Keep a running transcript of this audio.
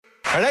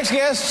Our next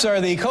guests are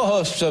the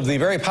co-hosts of the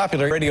very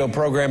popular radio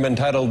program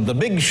entitled The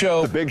Big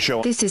Show. The Big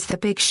Show. This is The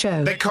Big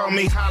Show. They call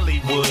me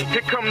Hollywood.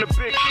 Here come the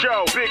Big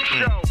Show. Big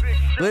Show. Big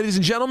Show. Ladies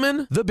and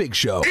gentlemen, The Big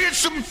Show.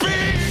 It's a big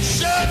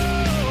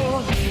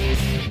show.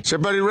 Is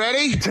everybody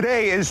ready?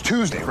 Today is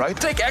Tuesday, right?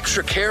 Take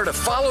extra care to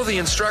follow the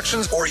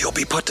instructions or you'll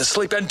be put to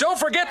sleep. And don't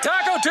forget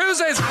Taco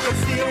Tuesdays.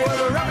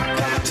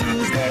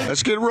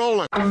 Let's get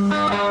rolling.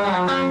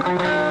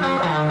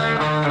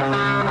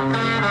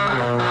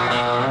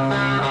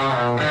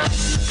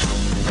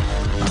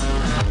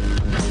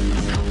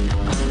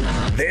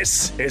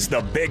 This is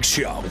The Big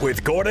Show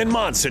with Gordon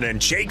Monson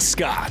and Jake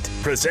Scott,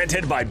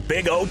 presented by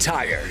Big O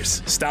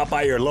Tires. Stop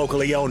by your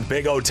locally owned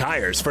Big O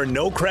Tires for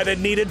no credit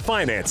needed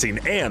financing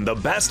and the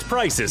best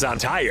prices on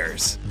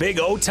tires. Big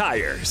O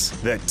Tires,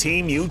 the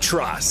team you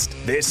trust.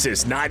 This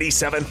is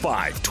 97.5,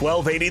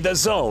 1280 The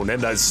Zone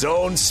and The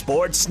Zone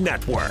Sports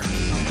Network.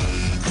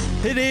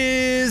 It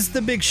is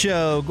The Big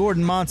Show.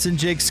 Gordon Monson,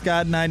 Jake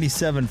Scott,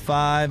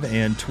 97.5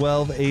 and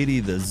 1280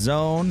 The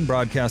Zone,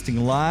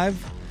 broadcasting live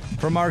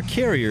from our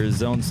Carrier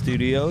Zone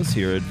studios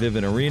here at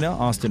Vivint Arena.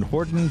 Austin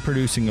Horton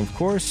producing, of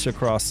course,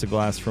 across the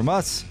glass from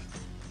us.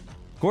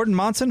 Gordon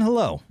Monson,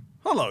 hello.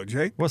 Hello,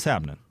 Jake. What's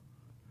happening?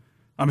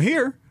 I'm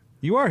here.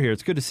 You are here.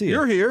 It's good to see you.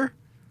 You're here.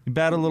 You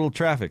battle a little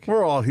traffic.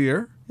 We're all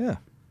here. Yeah.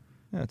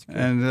 That's good.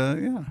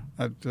 And,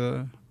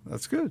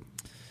 that's good.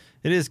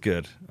 It is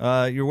good.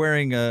 You're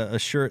wearing a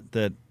shirt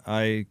that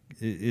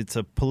it's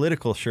a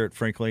political shirt,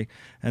 frankly,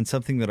 and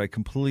something that I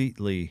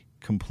completely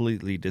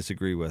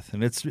disagree with,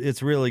 and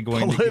it's really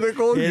going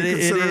political. It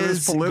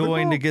is political?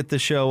 Going to get the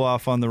show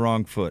off on the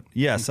wrong foot.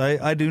 Yes,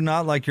 I do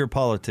not like your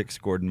politics,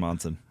 Gordon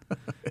Monson,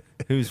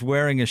 who's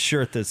wearing a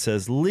shirt that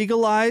says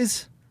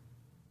 "Legalize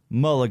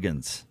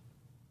mulligans."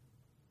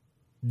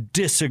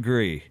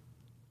 Disagree.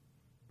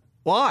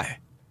 Why?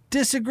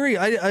 Disagree.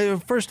 I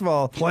first of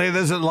all, play it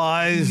as it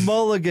lies.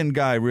 Mulligan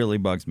guy really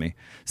bugs me.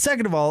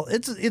 Second of all,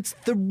 it's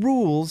the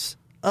rules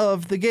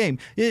of the game.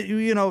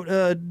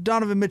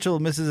 Donovan Mitchell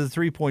misses a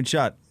 3-point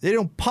shot. They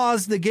don't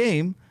pause the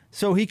game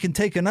so he can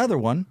take another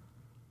one.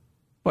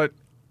 But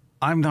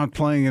I'm not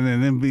playing in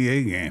an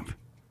NBA game.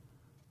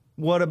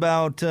 What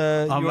about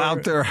I'm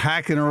out there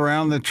hacking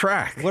around the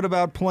track. What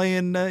about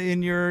playing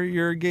in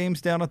your games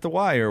down at the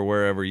Y or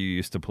wherever you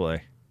used to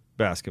play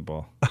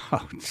basketball?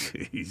 Oh,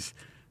 jeez.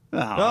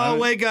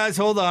 Wait, guys,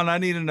 hold on. I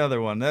need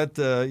another one.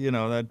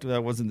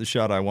 That wasn't the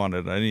shot I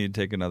wanted. I need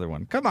to take another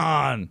one. Come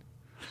on.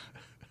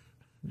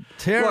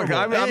 Terrible. Look,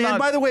 I'm and not,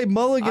 by the way,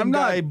 Mulligan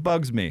guy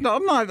bugs me. No,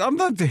 I'm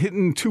not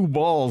hitting 2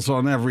 balls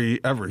on every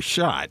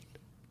shot.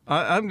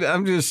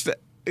 I'm just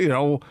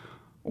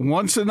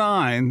once a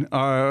 9,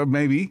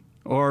 maybe,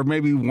 or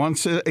maybe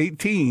once a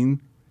 18.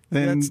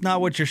 Then that's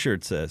not what your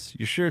shirt says.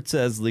 Your shirt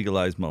says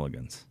legalize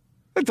mulligans.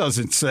 It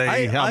doesn't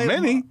say how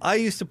many. I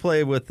used to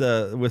play with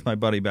my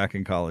buddy back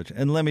in college,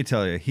 and let me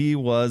tell you, he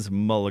was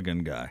Mulligan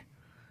guy.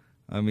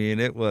 I mean,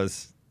 it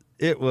was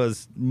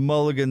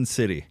Mulligan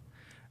City,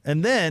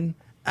 and then.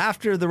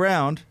 After the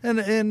round, and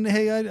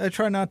hey, I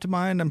try not to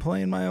mind. I'm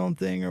playing my own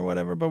thing or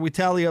whatever, but we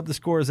tally up the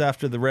scores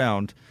after the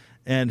round,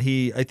 and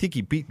I think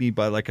he beat me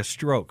by like a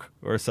stroke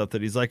or something.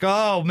 He's like,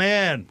 "Oh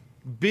man,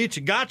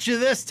 got you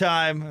this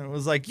time." And it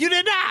was like, "You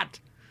did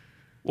not."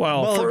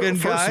 Well, Mulligan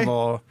first of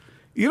all,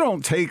 you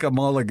don't take a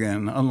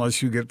mulligan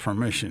unless you get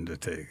permission to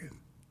take it.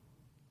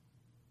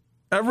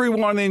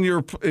 Everyone in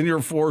your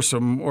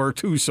foursome or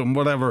twosome,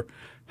 whatever,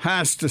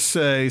 has to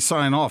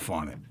sign off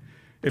on it.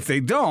 If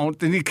they don't,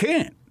 then you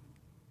can't.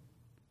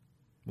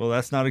 Well,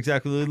 that's not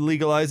exactly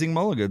legalizing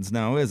mulligans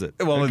now, is it?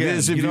 Well, again, it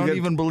is if you don't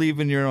even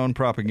believe in your own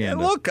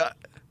propaganda. Yeah, look,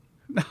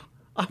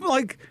 I'm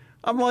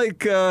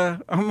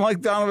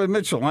like Donovan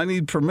Mitchell. I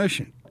need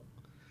permission.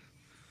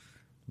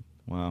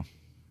 Wow,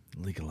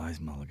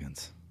 legalize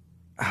mulligans.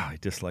 I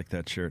dislike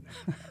that shirt.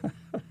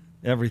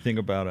 Everything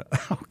about it.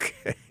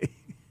 Okay.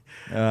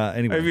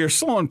 Anyway, if you're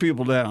slowing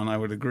people down, I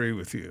would agree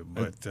with you.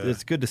 But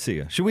it's good to see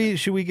you. Should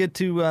we get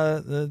to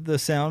the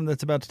sound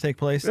that's about to take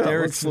place? Yeah,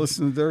 let's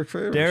listen to Derrick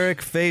Favors.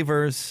 Derrick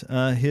Favors,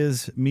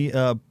 his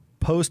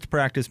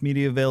post-practice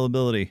media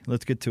availability.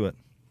 Let's get to it.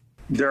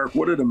 Derrick,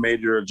 what are the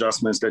major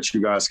adjustments that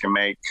you guys can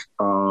make?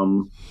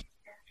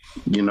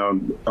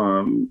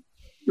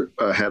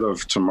 Ahead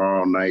of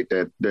tomorrow night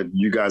that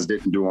you guys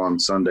didn't do on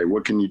Sunday.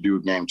 What can you do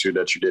in game 2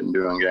 that you didn't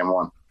do in game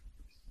 1?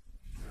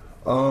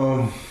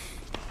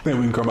 I think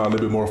we can come out a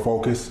little bit more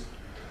focused,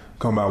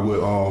 come out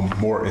with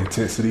more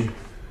intensity,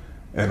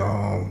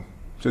 and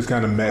just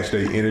kind of match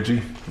their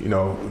energy.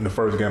 In the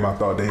first game, I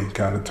thought they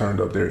kind of turned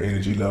up their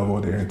energy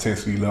level, their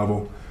intensity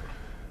level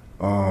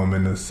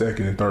in the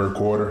second and third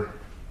quarter,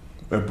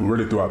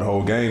 really throughout the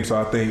whole game. So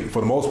I think for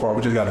the most part,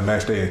 we just got to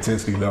match their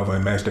intensity level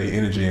and match their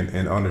energy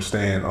and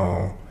understand,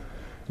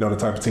 the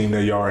type of team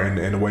they are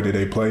and the way that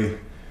they play,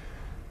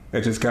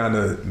 and just kind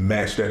of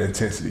match that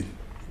intensity.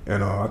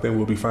 And I think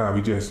we'll be fine.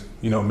 We just,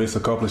 missed a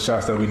couple of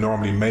shots that we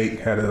normally make,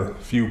 had a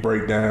few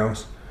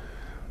breakdowns.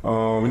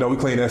 We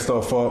clean that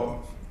stuff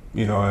up,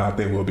 and I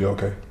think we'll be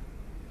okay.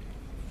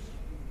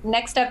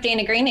 Next up,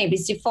 Dana Green,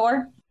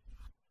 ABC4.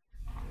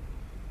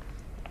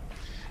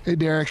 Hey,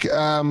 Derrick,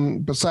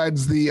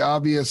 besides the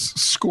obvious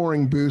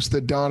scoring boost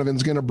that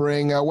Donovan's going to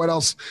bring, what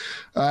else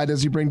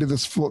does he bring to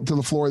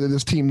the floor that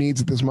this team needs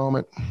at this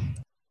moment?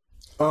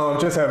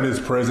 Just having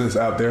his presence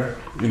out there,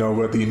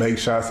 whether he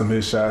makes shots or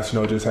miss shots,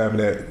 just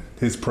having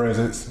his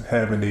presence,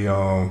 having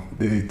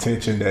the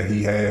attention that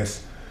he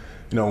has,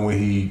 when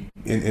he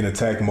in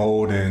attack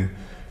mode, and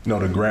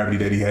the gravity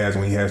that he has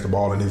when he has the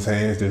ball in his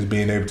hands, just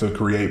being able to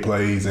create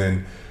plays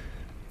and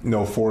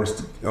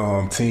force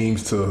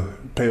teams to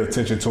pay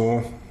attention to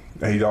him.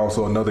 And he's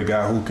also another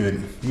guy who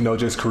could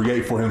just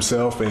create for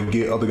himself and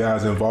get other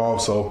guys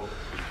involved. So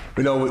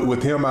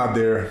with him out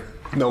there,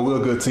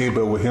 we're a good team,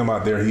 but with him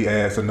out there, he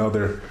adds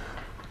another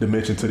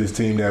dimension to this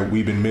team that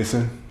we've been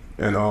missing.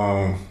 And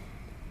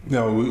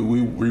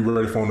we're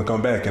ready for him to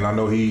come back, and I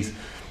know he's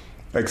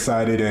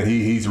excited and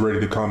he's ready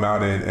to come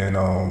out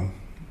and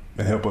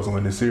help us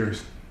win this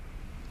series.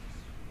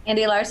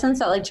 Andy Larson,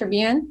 Salt Lake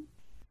Tribune.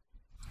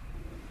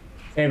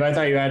 Dave, I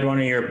thought you had one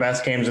of your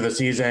best games of the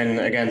season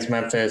against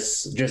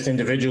Memphis, just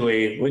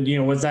individually.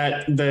 Was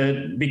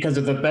that because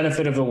of the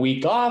benefit of a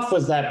week off?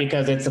 Was that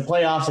because it's the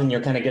playoffs and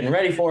you're kind of getting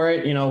ready for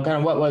it? Kind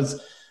of what was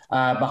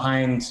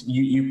behind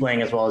you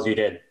playing as well as you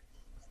did?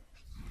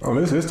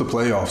 It's the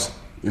playoffs.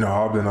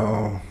 I've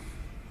been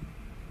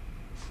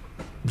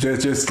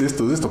just it's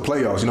the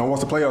playoffs.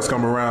 Once the playoffs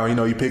come around,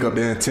 you pick up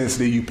the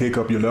intensity, you pick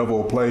up your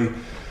level of play.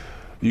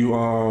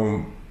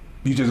 You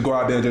just go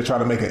out there and just try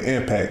to make an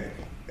impact.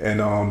 And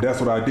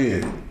that's what I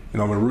did.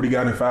 When Rudy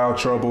got in foul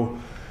trouble,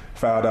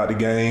 fouled out the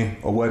game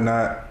or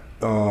whatnot,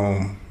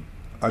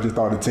 I just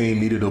thought the team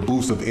needed a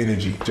boost of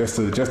energy just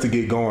to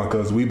get going,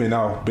 because we've been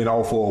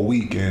off for a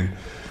week, and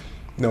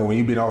when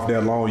you've been off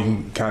that long, you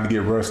can kind of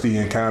get rusty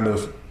and kind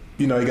of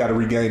you got to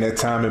regain that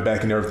timing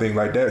back and everything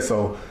like that.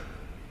 So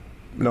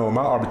when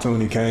my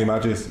opportunity came, I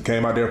just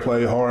came out there,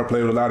 played hard,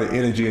 played with a lot of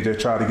energy, and just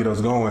tried to get us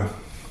going.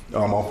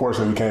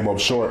 Unfortunately, we came up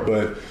short,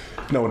 but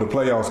when the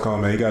playoffs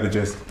come, man, you got to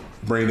just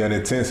bring that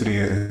intensity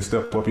and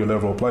step up your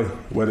level of play,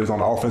 whether it's on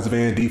the offensive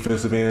end,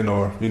 defensive end,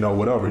 or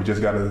whatever. You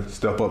just got to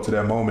step up to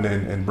that moment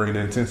and bring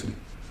the intensity.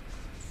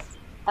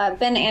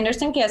 Ben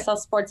Anderson,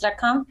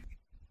 KSLSports.com.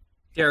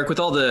 Derrick, with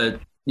all the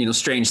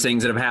strange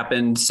things that have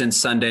happened since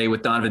Sunday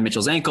with Donovan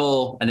Mitchell's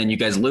ankle, and then you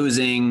guys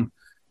losing,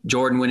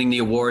 Jordan winning the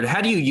award,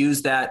 how do you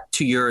use that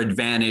to your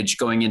advantage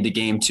going into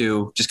Game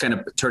 2, just kind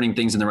of turning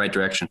things in the right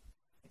direction?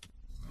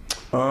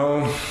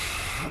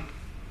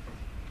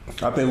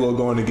 I think we'll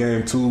go into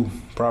Game 2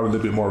 probably a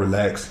little bit more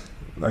relaxed.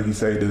 Like you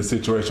say, the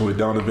situation with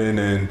Donovan,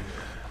 and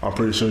I'm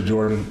pretty sure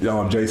Jordan,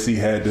 JC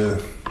had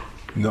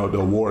the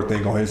award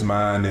thing on his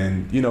mind,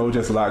 and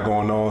just a lot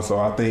going on. So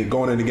I think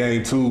going into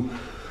Game 2,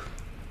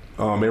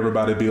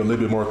 everybody be a little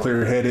bit more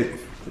clear-headed,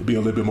 be a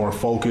little bit more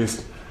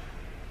focused,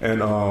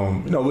 and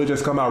we'll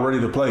just come out ready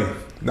to play.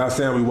 Not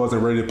saying we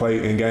wasn't ready to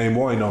play in Game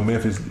 1.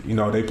 Memphis,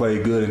 they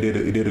played good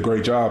and did a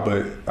great job,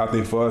 but I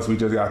think for us, we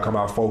just got to come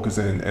out focused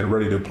and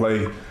ready to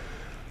play.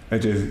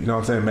 And just,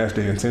 match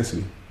the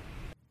intensity.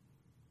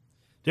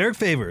 Derrick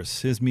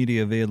Favors, his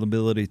media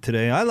availability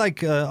today. I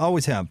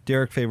always have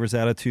Derrick Favors'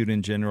 attitude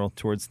in general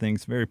towards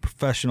things. Very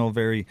professional,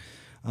 very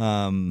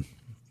his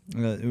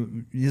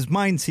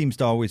mind seems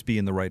to always be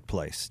in the right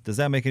place. Does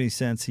that make any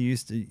sense? He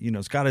used to,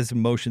 he's got his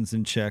emotions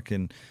in check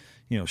and,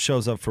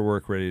 shows up for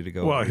work ready to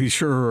go. Well, he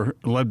sure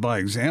led by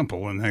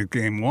example in that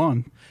Game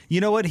 1. You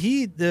know what?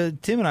 Tim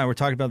and I were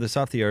talking about this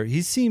off the air.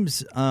 He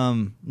seems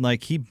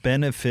like he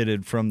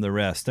benefited from the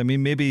rest. I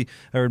mean, maybe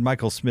I heard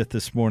Michael Smith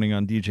this morning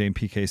on DJ and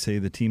PK say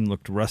the team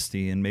looked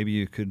rusty, and maybe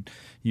you could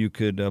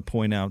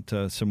point out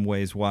some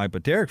ways why.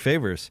 But Derrick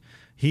Favors,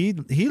 he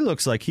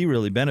looks like he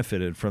really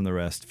benefited from the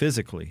rest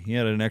physically.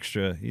 He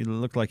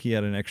looked like he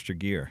had an extra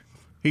gear.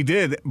 He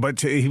did,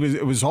 but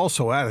it was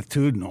also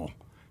attitudinal.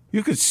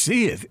 You could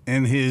see it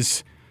in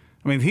his.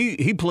 I mean,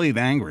 he played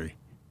angry,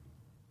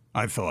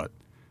 I thought,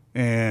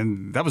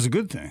 and that was a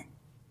good thing.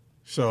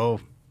 So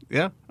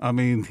yeah, I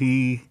mean,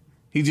 he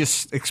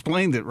just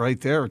explained it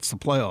right there. It's the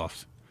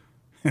playoffs,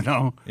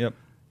 Yep.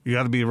 You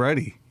got to be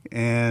ready,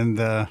 and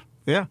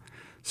yeah.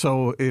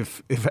 So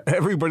if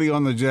everybody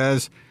on the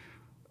Jazz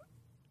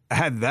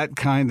had that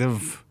kind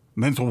of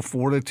mental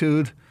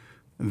fortitude,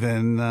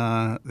 then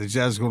the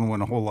Jazz are going to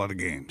win a whole lot of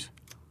games.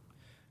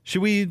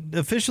 Should we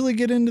officially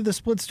get into the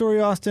split story,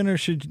 Austin, or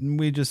should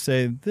we just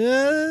say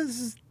this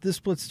is the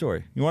split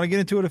story? You want to get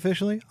into it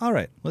officially? All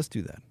right, let's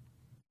do that.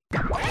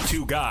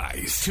 Two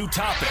guys, two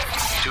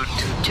topics,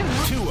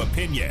 two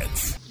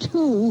opinions.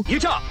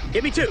 Utah,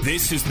 give me two.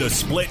 This is the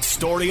split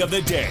story of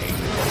the day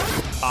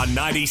on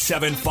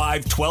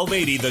 97.5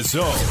 1280 The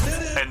Zone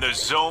and The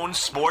Zone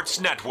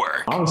Sports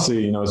Network.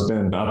 Honestly, it's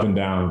been up and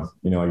down,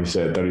 like you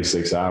said,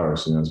 36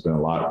 hours. It's been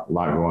a lot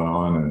going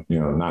on,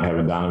 and, not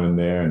having Donovan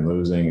there and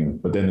losing.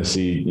 But then to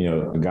see,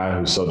 a guy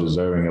who's so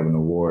deserving of an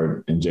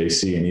award, and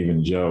JC and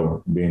even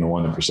Joe being the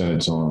one that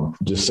presented to him,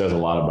 just says a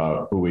lot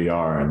about who we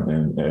are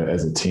and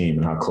as a team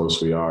and how close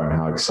we are and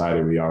how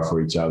excited we are for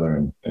each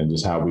other. And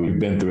just how we've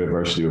been through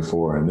adversity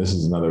before. And this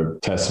is another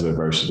test of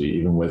adversity,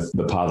 even with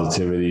the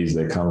positivities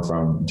that come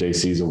from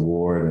JC's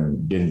award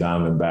and getting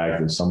Donovan back.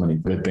 There's so many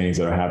good things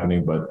that are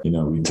happening, but,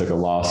 we took a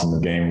loss in the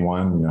game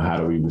one. How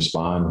do we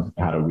respond?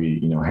 How do we,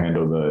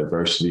 handle the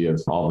adversity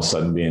of all of a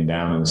sudden being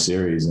down in the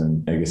series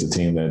and against a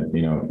team that,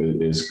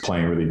 is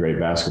playing really great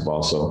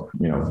basketball. So,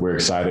 we're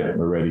excited.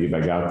 We're ready to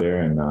get back out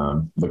there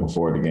and looking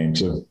forward to game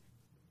two.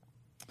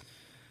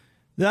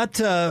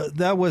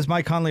 That was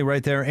Mike Conley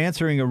right there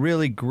answering a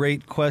really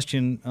great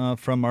question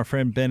from our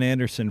friend Ben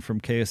Anderson from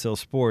KSL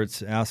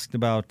Sports. Asked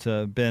about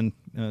Ben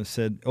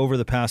said over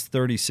the past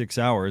 36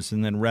 hours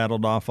and then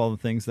rattled off all the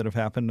things that have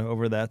happened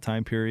over that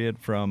time period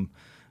from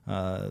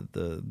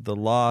the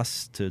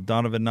loss to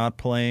Donovan not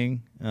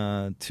playing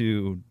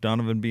to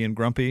Donovan being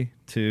grumpy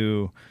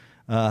to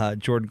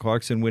Jordan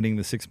Clarkson winning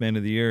the Sixth Man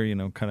of the Year,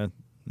 kind of.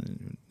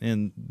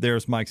 And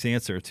there's Mike's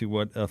answer to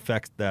what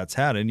effect that's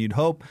had. And you'd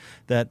hope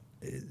that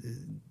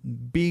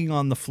being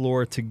on the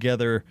floor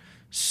together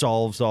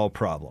solves all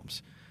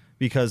problems.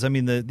 Because,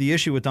 the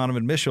issue with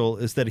Donovan Mitchell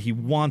is that he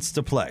wants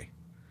to play.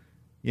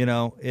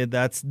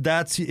 That's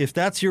if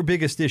that's your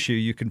biggest issue,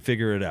 you can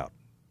figure it out.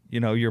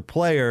 Your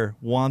player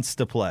wants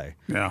to play.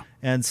 Yeah.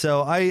 And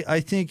so I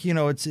think,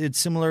 it's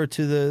similar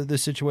to the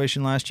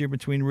situation last year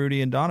between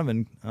Rudy and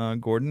Donovan,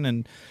 Gordon,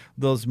 and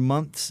those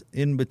months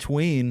in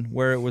between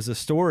where it was a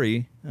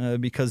story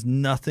because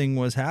nothing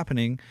was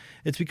happening.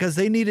 It's because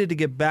they needed to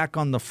get back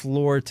on the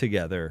floor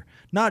together,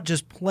 not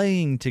just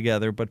playing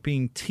together, but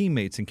being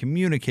teammates and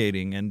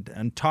communicating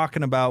and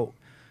talking about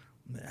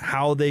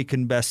how they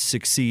can best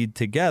succeed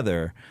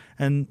together.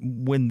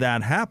 And when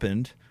that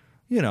happened,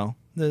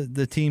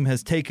 the team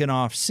has taken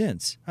off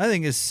since. I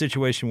think it's a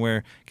situation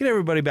where get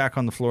everybody back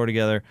on the floor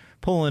together,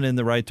 pulling in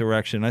the right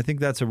direction. I think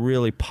that's a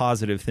really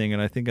positive thing,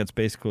 and I think that's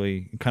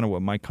basically kind of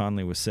what Mike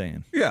Conley was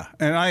saying. Yeah,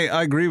 and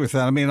I agree with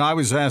that. I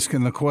was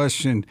asking the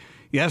question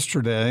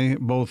yesterday,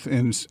 both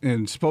in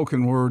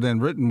spoken word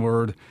and written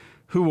word,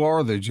 who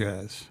are the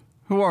Jazz?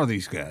 Who are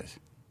these guys?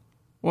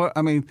 Well,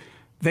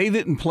 they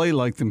didn't play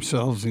like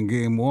themselves in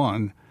game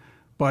one,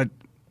 but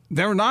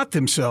they're not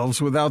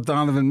themselves without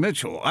Donovan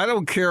Mitchell. I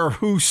don't care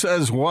who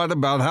says what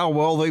about how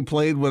well they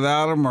played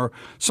without him, or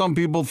some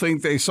people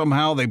think they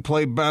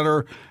play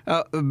better.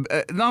 None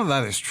of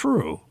that is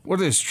true.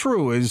 What is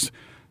true is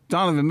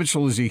Donovan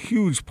Mitchell is a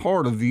huge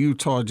part of the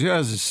Utah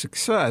Jazz's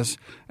success,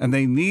 and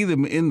they need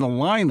him in the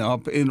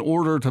lineup in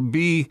order to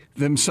be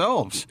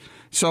themselves.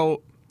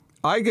 So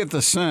I get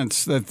the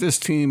sense that this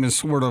team is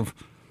sort of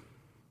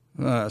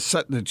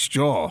setting its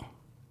jaw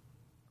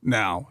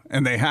now,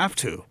 and they have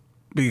to.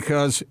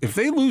 Because if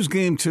they lose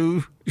game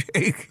two,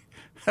 Jake,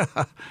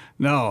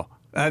 no,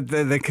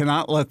 they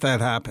cannot let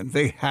that happen.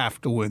 They have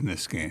to win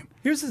this game.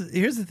 Here's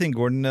the thing,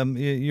 Gordon.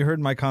 You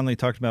heard Mike Conley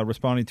talked about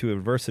responding to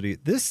adversity.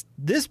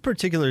 This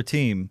particular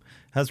team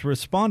has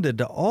responded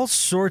to all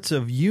sorts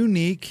of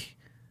unique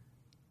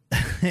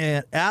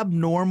and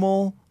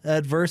abnormal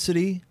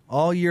adversity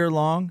all year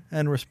long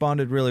and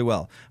responded really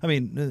well.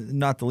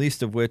 Not the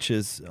least of which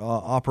is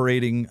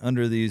operating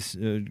under these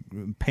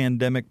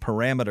pandemic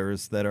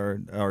parameters that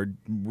are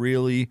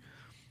really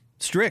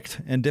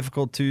strict and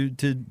difficult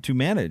to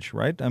manage,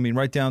 right?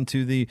 Right down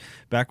to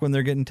back when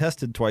they're getting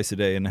tested twice a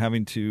day and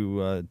having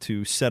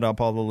to set up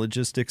all the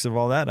logistics of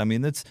all that.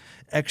 That's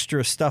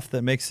extra stuff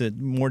that makes it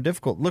more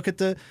difficult. Look at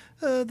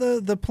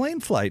the plane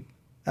flight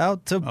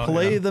out to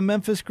play the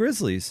Memphis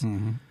Grizzlies.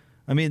 Mm-hmm.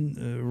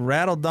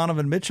 Rattled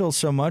Donovan Mitchell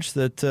so much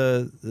that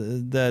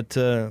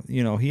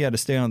he had to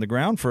stay on the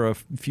ground for a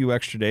few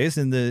extra days,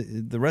 and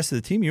the rest of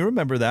the team. You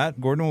remember that,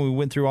 Gordon, when we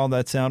went through all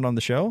that sound on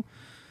the show.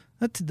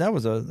 That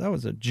was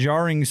a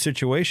jarring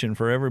situation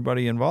for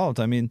everybody involved.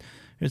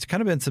 It's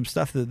kind of been some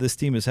stuff that this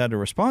team has had to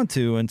respond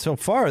to, and so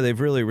far they've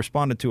really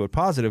responded to it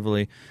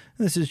positively.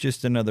 This is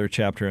just another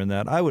chapter in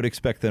that. I would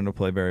expect them to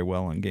play very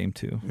well in game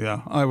two.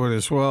 Yeah, I would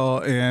as well.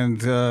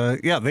 And,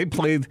 they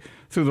played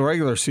through the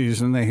regular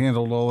season. They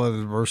handled all that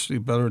adversity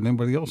better than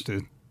anybody else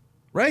did.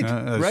 Right,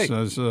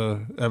 as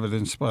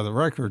evidenced by the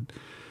record.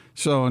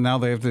 So now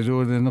they have to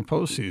do it in the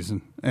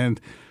postseason.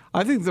 And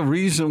I think one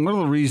of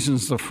the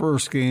reasons the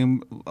first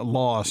game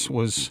loss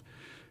was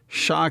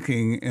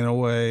shocking in a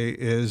way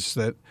is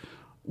that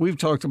we've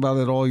talked about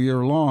it all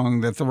year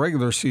long, that the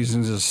regular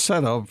season is a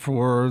setup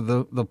for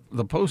the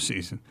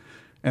postseason.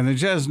 And the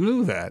Jazz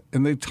knew that,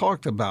 and they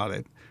talked about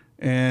it.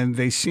 And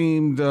they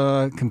seemed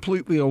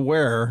completely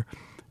aware,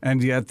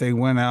 and yet they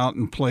went out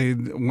and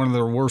played one of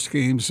their worst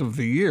games of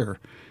the year.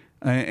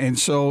 And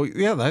so,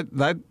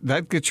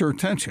 that gets your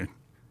attention.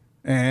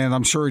 And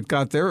I'm sure it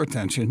got their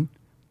attention.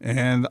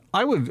 And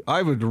I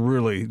would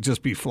really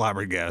just be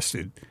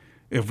flabbergasted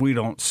if we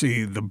don't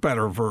see the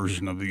better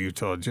version of the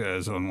Utah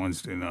Jazz on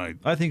Wednesday night.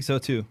 I think so,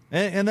 too.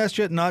 And that's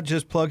just not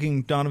just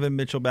plugging Donovan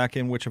Mitchell back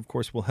in, which, of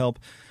course, will help.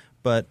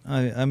 But,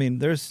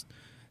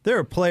 there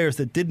are players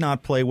that did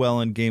not play well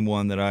in Game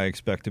 1 that I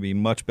expect to be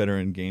much better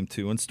in Game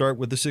 2 and start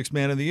with the Sixth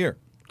Man of the Year.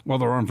 Well,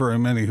 there aren't very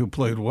many who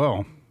played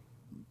well.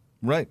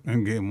 Right.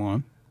 In Game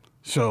 1.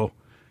 So,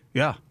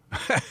 yeah.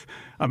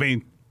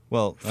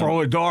 Well,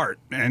 throw a dart,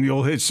 and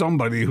you'll hit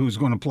somebody who's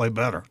going to play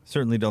better.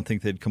 Certainly don't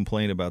think they'd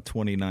complain about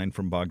 29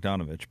 from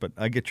Bogdanovich, but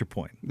I get your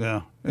point.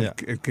 Yeah,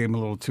 it came a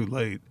little too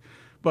late.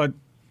 But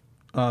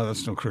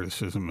that's no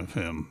criticism of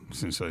him,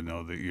 since I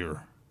know that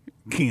you're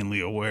keenly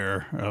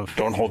aware of.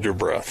 Don't hold your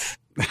breath.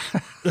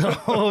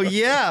 Oh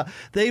yeah,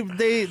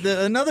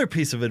 another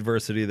piece of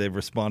adversity they've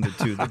responded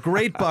to, the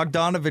great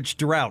Bogdanovich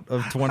drought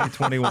of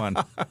 2021.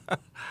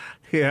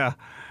 Yeah.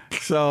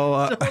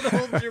 So don't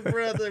hold your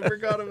breath. I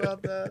forgot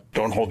about that.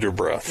 Don't hold your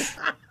breath.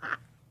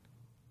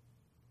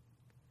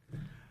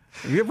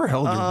 Have you ever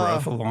held your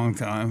breath a long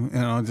time?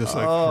 You know, just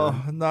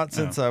like not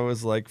since I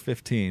was like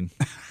 15.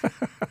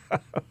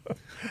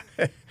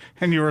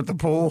 And you were at the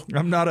pool?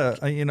 I'm not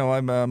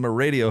I'm a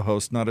radio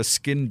host, not a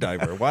skin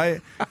diver.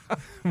 Why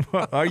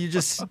are you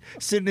just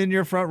sitting in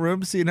your front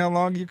room seeing how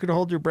long you could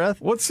hold your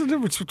breath? What's the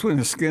difference between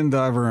a skin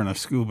diver and a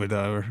scuba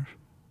diver?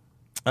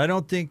 I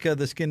don't think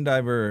the skin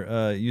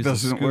diver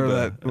uses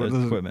scuba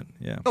equipment.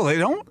 Yeah. Oh, they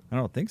don't? I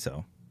don't think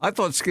so. I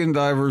thought skin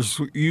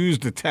divers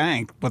used a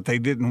tank, but they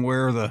didn't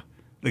wear the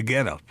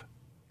getup.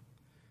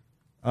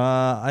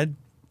 I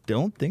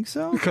don't think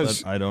so.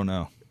 But I don't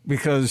know.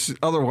 Because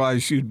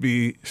otherwise you'd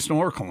be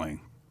snorkeling,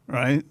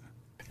 right?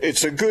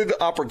 It's a good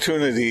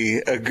opportunity,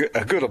 a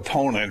good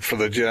opponent for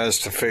the Jazz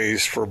to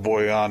face for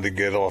Bojan to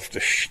get off the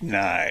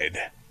schneid.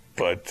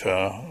 But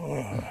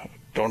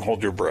don't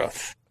hold your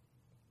breath.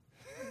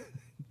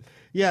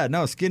 Yeah,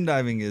 no, skin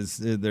diving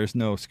there's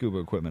no scuba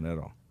equipment at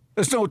all.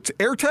 There's no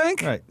air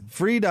tank? Right.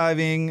 Free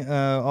diving,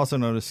 also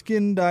known as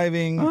skin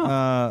diving,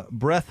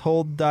 breath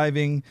hold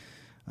diving,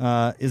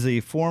 is a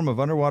form of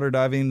underwater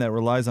diving that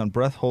relies on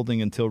breath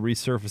holding until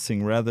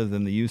resurfacing rather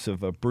than the use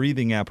of a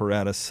breathing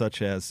apparatus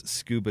such as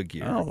scuba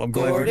gear. Oh, I'm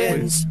glad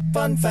Gordon's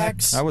fun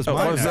facts. That was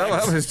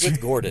with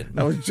Gordon.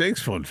 That was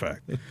Jake's fun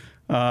fact.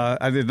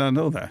 I did not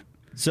know that.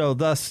 So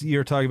thus,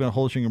 you're talking about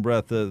holding your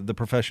breath. The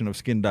profession of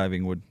skin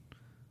diving would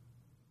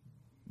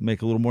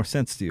make a little more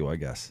sense to you, I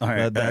guess.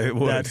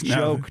 That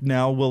joke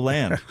now will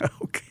land.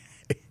 Okay.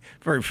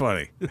 Very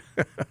funny.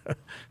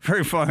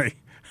 Very funny.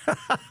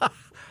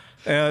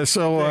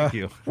 Thank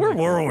you. Where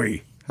were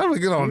we? How did we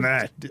get on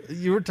that?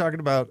 You were talking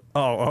about...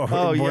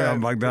 Oh, yeah.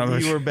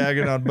 Bogdanovich. You were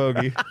bagging on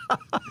Bogey.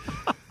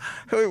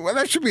 Well,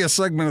 that should be a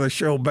segment of the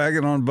show,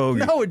 bagging on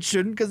Bogey. No, it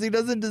shouldn't, because he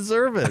doesn't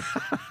deserve it.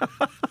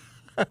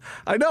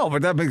 I know,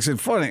 but that makes it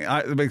funny.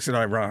 It makes it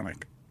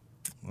ironic.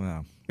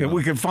 Wow.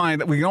 We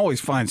can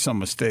always find some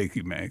mistake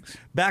he makes.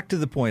 Back to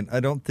the point, I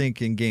don't think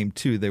in Game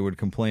 2 they would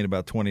complain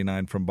about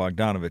 29 from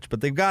Bogdanovich,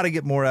 but they've got to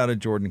get more out of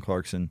Jordan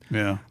Clarkson.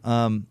 Yeah.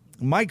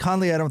 Mike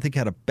Conley, I don't think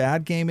had a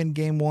bad game in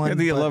Game 1. Yeah,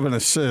 the 11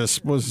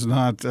 assists was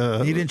not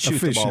he didn't shoot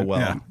efficient. the ball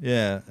well.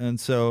 Yeah, and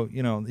so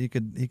he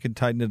could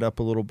tighten it up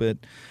a little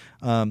bit.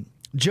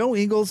 Joe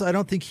Ingles, I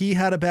don't think he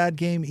had a bad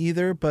game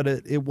either, but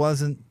it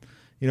wasn't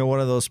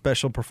one of those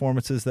special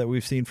performances that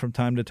we've seen from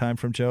time to time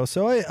from Joe.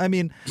 So, I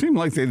mean... Seemed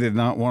like they did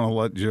not want to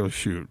let Joe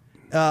shoot.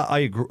 I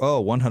agree.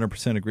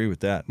 100% agree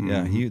with that.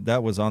 Mm-hmm. Yeah,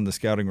 that was on the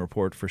scouting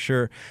report for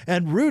sure.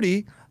 And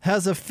Rudy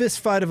has a fist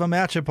fight of a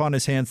matchup on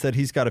his hands that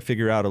he's got to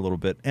figure out a little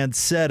bit, and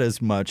said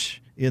as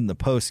much in the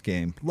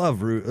post-game.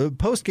 Love Rudy.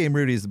 Post-game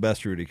Rudy is the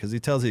best Rudy because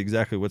he tells you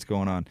exactly what's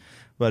going on.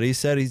 But he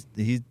said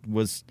he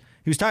was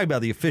talking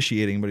about the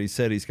officiating, but he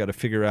said he's got to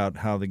figure out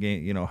how the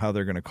game, how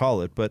they're going to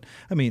call it. But,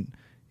 I mean...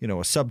 a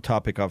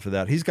subtopic off of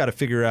that. He's got to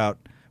figure out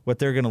what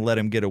they're going to let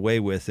him get away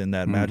with in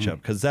that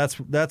matchup, because that's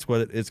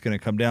what it's going to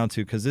come down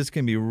to, because it's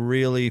going to be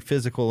really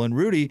physical. And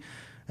Rudy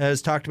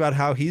has talked about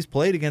how he's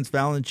played against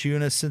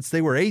Valanciunas since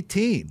they were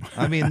 18.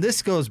 I mean,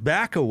 this goes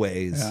back a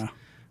ways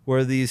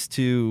where these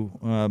two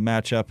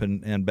match up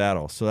and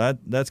battle. So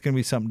that's going to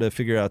be something to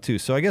figure out too.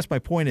 So I guess my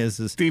point is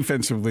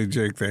defensively,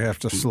 Jake, they have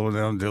to slow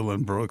down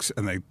Dillon Brooks,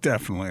 and they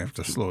definitely have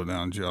to slow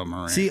down Ja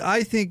Morant. See,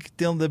 I think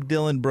the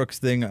Dillon Brooks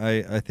thing,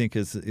 I think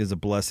is a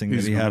blessing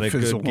that he had a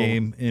good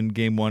game in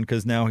Game 1,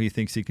 because now he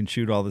thinks he can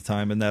shoot all the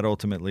time, and that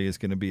ultimately is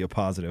going to be a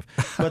positive.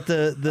 But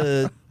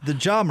the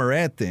Ja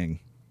Morant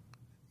thing,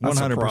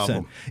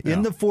 100%.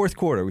 In the fourth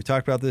quarter, we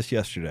talked about this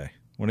yesterday,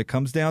 when it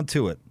comes down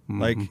to it,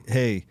 like,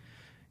 hey,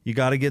 you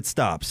got to get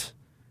stops.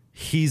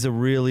 He's a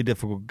really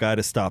difficult guy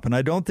to stop. And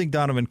I don't think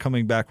Donovan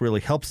coming back really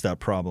helps that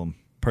problem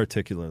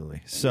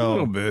particularly. So, a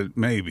little bit,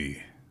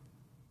 maybe,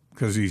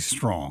 because he's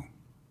strong.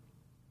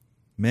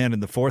 Man, in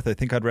the fourth, I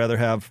think I'd rather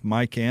have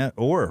Mike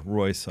or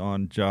Royce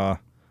on Ja.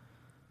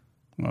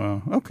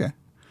 Okay.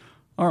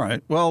 All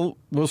right. Well,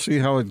 we'll see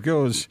how it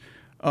goes.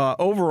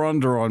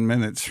 Over-under on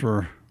minutes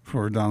for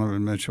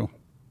Donovan Mitchell.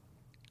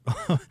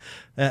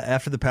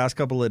 After the past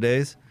couple of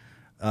days?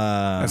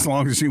 As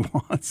long as he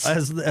wants.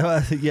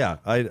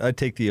 I'd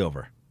take the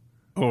over.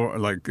 Or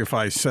like if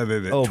I set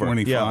it at over.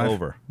 25? Yeah,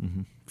 over.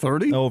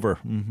 30? Over.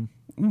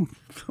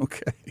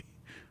 Okay.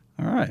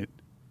 All right.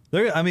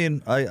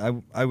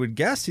 I would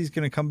guess he's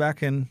going to come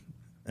back and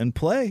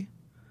play.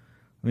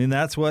 I mean,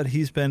 that's what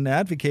he's been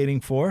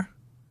advocating for.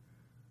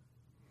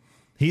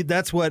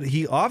 That's what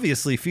he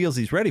obviously feels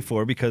he's ready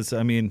for, because,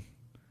 I mean...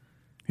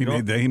 He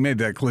made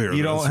that clear.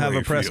 You don't have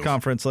a press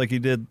conference like he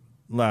did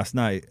last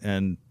night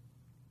and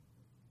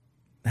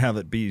have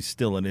it be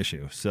still an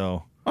issue.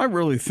 So I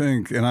really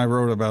think, and I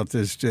wrote about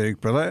this, Jake,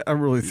 but I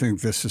really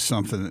think this is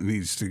something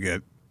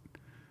that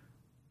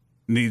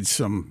needs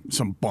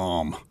some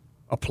balm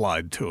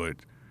applied to it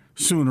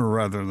sooner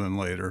rather than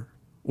later.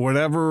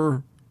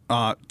 Whatever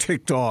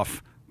ticked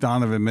off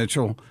Donovan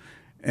Mitchell,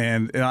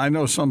 and I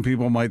know some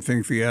people might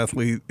think the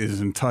athlete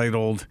is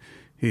entitled,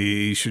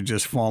 he should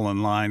just fall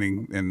in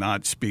line and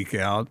not speak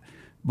out,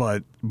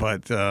 but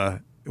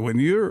when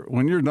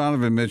you're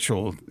Donovan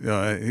Mitchell,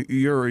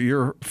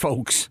 your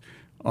folks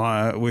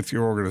with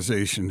your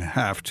organization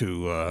have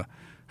to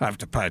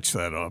patch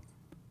that up,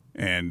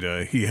 and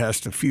he has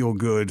to feel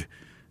good,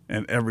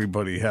 and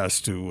everybody has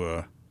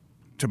to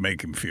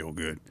make him feel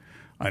good.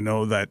 I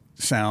know that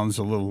sounds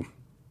a little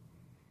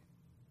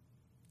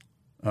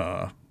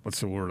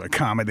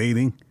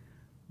accommodating,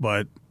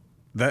 but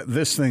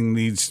this thing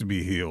needs to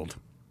be healed,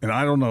 and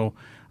I don't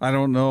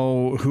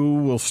know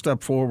who will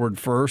step forward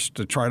first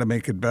to try to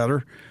make it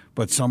better,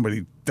 but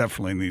somebody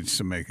definitely needs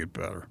to make it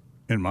better,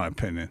 in my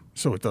opinion,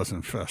 so it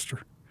doesn't fester.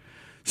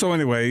 So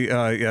anyway,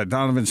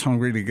 Donovan's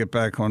hungry to get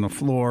back on the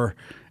floor,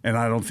 and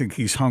I don't think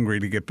he's hungry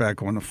to get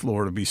back on the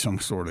floor to be some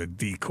sort of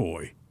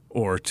decoy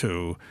or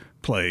to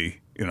play,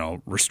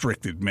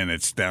 restricted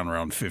minutes down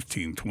around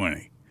 15,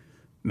 20.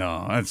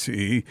 No,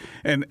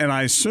 and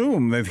I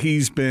assume that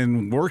he's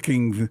been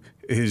working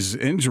his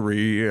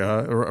injury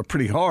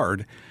pretty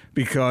hard,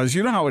 because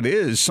you know how it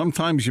is.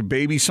 Sometimes you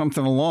baby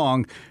something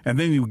along and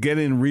then you get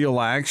in real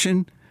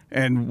action,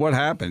 and what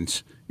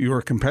happens?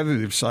 Your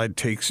competitive side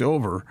takes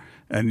over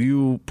and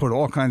you put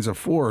all kinds of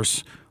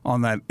force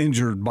on that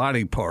injured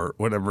body part,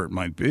 whatever it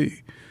might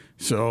be.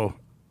 So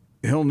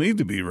he'll need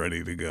to be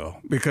ready to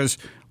go, because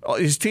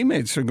his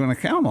teammates are going to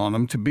count on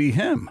him to be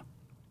him.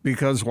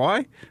 Because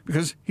why?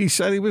 Because he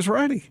said he was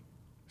ready.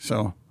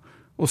 So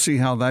we'll see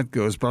how that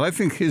goes. But I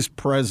think his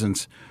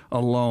presence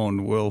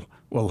alone will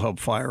help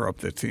fire up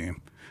the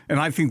team. And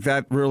I think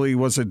that really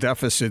was a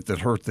deficit that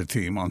hurt the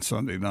team on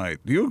Sunday night.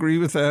 Do you agree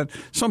with that?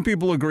 Some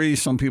people agree,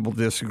 some people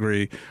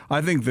disagree.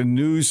 I think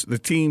the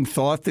team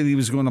thought that he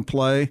was going to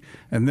play,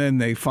 and then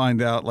they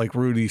find out, like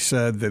Rudy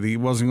said, that he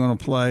wasn't going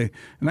to play.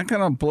 And that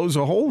kind of blows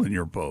a hole in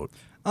your boat.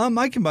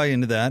 I can buy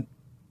into that.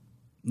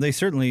 They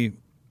certainly,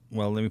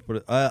 well, let me put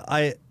it,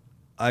 I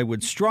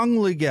would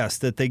strongly guess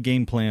that they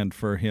game planned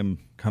for him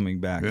coming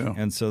back. Yeah.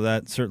 And so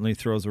that certainly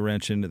throws a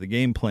wrench into the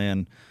game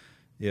plan,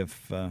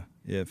 if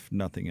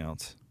nothing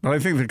else. But I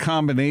think the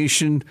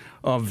combination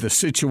of the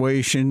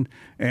situation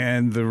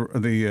and the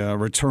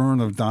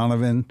return of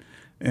Donovan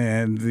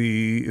and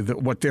the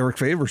what Derrick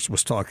Favors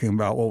was talking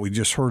about, what we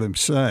just heard him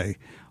say,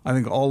 I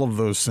think all of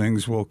those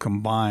things will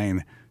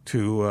combine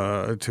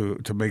to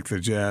make the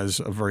Jazz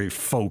a very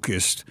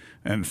focused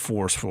and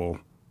forceful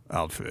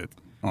outfit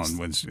on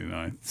Wednesday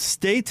night.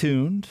 Stay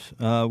tuned.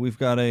 We've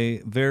got a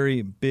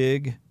very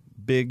big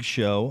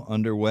show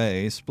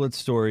underway. Split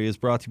Story is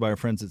brought to you by our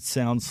friends at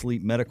Sound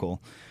Sleep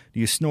Medical. Do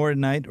you snore at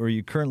night, or are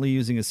you currently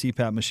using a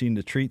CPAP machine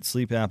to treat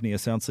sleep apnea?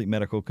 Sound Sleep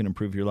Medical can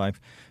improve your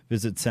life.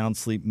 Visit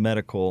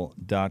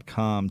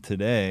soundsleepmedical.com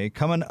today.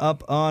 Coming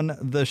up on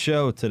the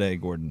show today,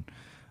 Gordon,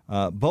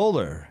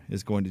 Bowler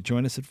is going to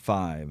join us at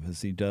 5,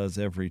 as he does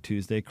every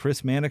Tuesday.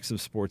 Chris Mannix of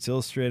Sports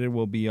Illustrated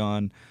will be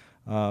on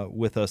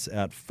with us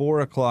at 4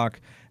 o'clock.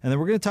 And then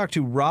we're going to talk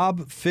to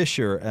Rob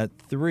Fisher at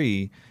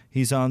 3.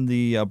 He's on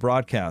the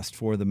broadcast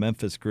for the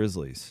Memphis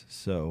Grizzlies.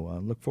 So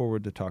look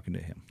forward to talking to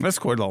him. That's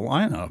quite a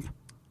lineup.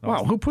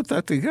 Wow, who put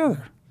that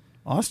together?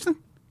 Austin?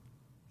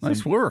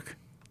 Nice work.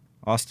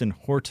 Austin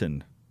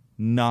Horton,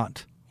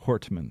 not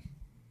Hortman.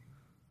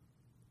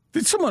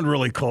 Did someone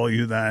really call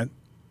you that?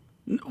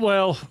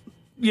 Well,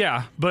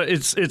 yeah, but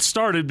it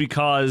started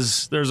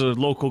because there's a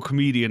local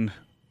comedian,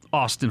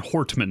 Austin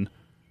Hortman,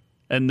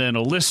 and then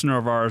a listener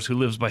of ours who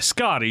lives by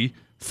Scotty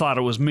thought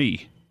it was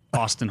me,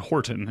 Austin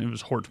Horton. It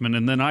was Hortman,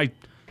 and then I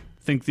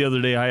think the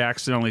other day I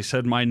accidentally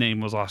said my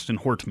name was Austin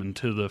Hortman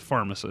to the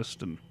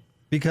pharmacist, and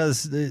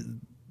because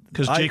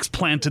Jake's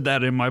planted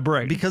that in my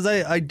brain. Because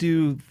I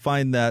do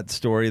find that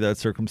story, that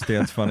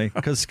circumstance funny,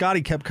 because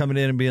Scotty kept coming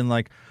in and being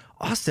like,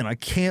 Austin, I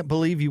can't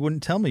believe you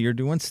wouldn't tell me you're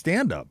doing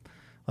stand-up.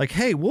 Like,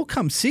 hey, we'll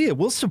come see it.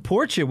 We'll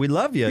support you. We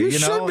love you. You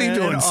know? should be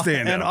doing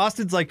stand-up. And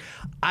Austin's like,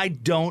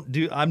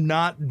 I'm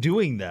not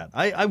doing that.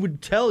 I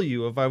would tell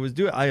you if I was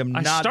doing it. I am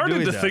not doing that. I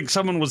started to think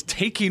someone was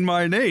taking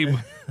my name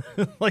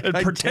like and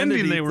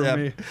pretending they were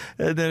me.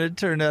 And then it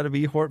turned out to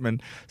be Hortman.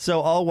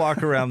 So I'll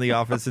walk around the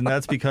office, and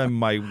that's become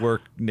my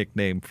work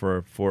nickname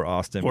for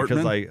Austin, Hortman?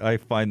 because I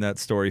find that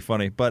story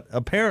funny. But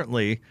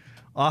apparently,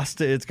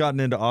 it's gotten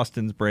into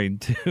Austin's brain,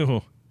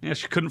 too. Yeah,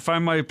 she couldn't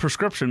find my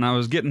prescription. I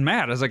was getting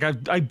mad. I was like,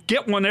 I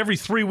get one every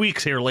 3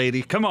 weeks here,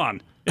 lady. Come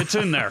on. It's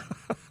in there.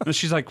 And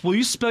she's like, will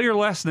you spell your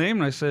last name?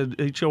 And I said,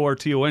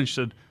 Horton. She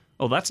said,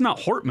 oh, that's not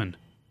Hortman.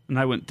 And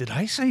I went, did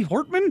I say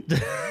Hortman?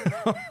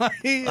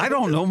 I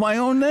don't know my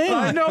own name.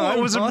 I know. It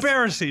was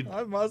embarrassing.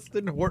 I'm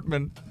Austin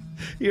Hortman,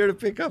 here to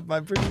pick up my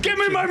prescription. Give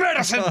me my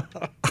medicine.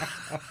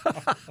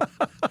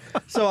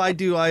 So I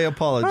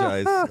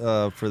apologize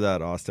for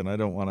that, Austin. I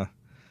don't want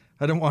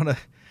to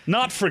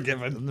Not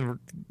forgiven.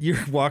 You're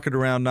walking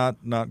around not.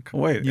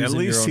 Wait, using at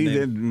least your he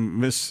own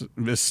name. didn't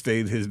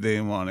misstate his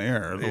name on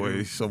air the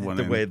way someone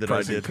the way that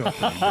I did.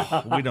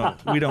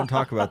 we don't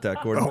talk about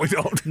that, Gordon. Oh, we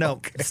don't. No.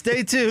 Okay.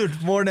 Stay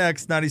tuned. More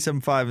next.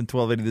 97.5 and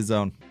 1280 The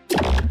Zone.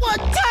 What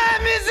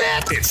time is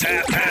it? It's 1/2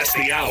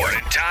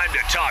 and time to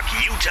talk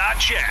Utah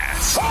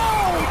Jazz.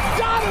 Oh,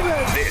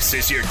 Donovan! This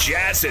is your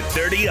Jazz at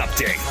 30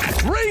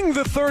 update. Ring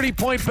the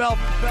 30-point bell.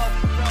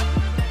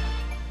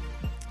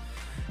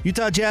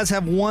 Utah Jazz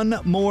have one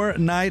more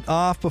night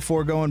off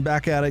before going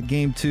back at it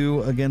Game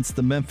 2 against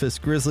the Memphis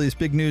Grizzlies.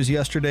 Big news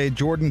yesterday,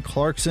 Jordan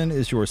Clarkson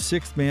is your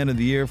 6th man of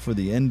the year for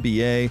the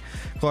NBA.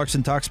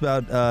 Clarkson talks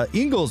about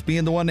Ingles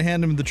being the one to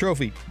hand him the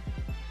trophy.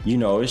 You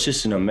know, it's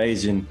just an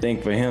amazing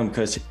thing for him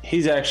because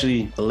he's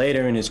actually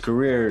later in his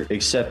career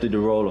accepted the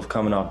role of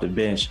coming off the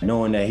bench,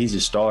 knowing that he's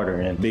a starter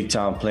and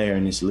big-time player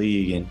in this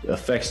league and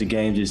affects the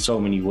game in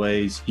so many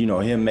ways. You know,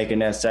 him making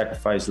that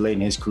sacrifice late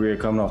in his career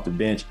coming off the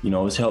bench, you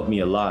know, it's helped me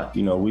a lot.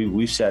 You know,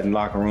 we've sat in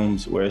locker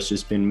rooms where it's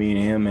just been me and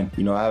him, and,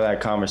 you know, I've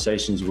had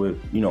conversations with,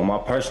 you know, my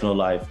personal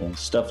life and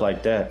stuff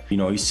like that. You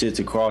know, he sits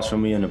across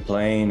from me on the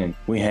plane and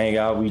we hang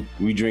out,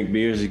 we drink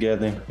beers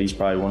together. He's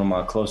probably one of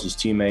my closest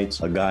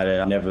teammates, a guy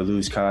that I never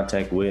lose contact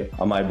with.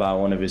 I might buy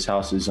one of his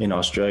houses in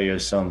Australia or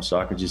something so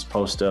I could just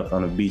post up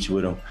on the beach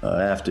with him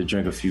after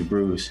drink a few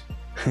brews.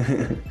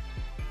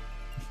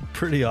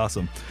 Pretty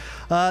awesome.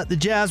 The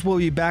Jazz will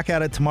be back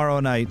at it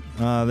tomorrow night.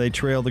 They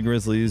trail the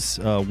Grizzlies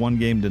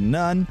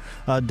 1-0.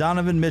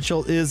 Donovan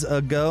Mitchell is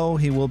a go.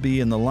 He will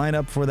be in the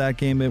lineup for that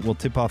game. It will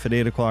tip off at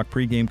 8 o'clock.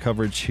 Pre-game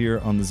coverage here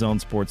on the Zone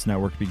Sports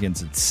Network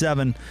begins at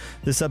 7.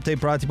 This update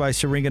brought to you by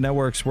Syringa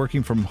Networks.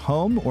 Working from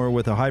home or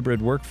with a hybrid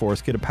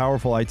workforce, get a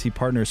powerful IT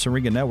partner,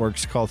 Syringa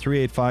Networks. Call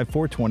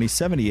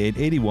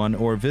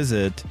 385-420-7881 or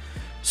visit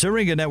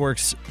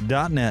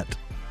syringanetworks.net.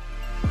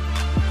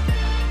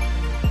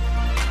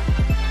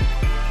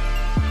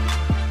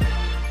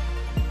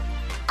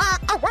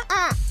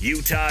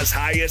 Utah's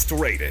highest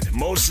rated,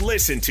 most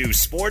listened to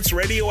sports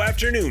radio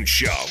afternoon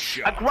show.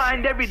 I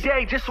grind every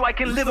day just so I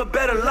can live a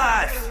better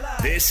life.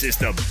 This is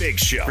The Big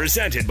Show,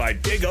 presented by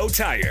Big O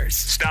Tires.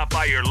 Stop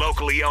by your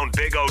locally owned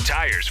Big O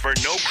Tires for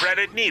no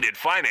credit needed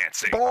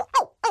financing.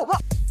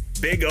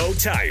 Big O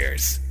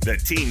Tires, the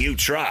team you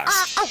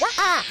trust.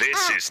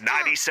 This is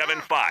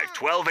 97.5,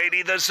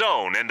 1280 The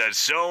Zone and the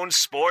Zone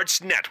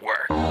Sports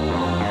Network.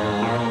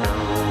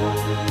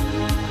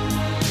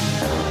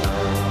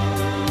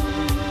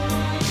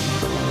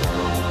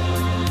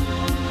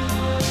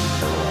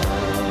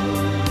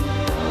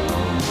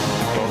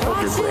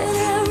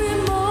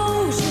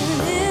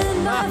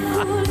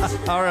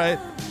 All right.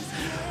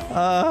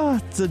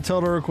 It's a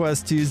Total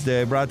Request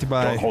Tuesday brought to you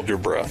by Don't hold your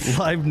breath.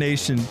 Live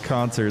Nation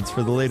Concerts.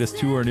 For the latest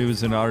tour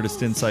news and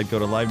artist insight, go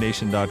to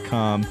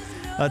livenation.com.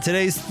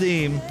 Today's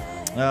theme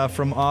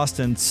from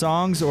Austin,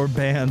 songs or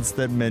bands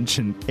that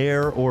mention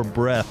air or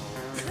breath,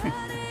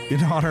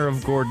 in honor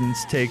of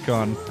Gordon's take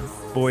on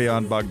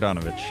Bojan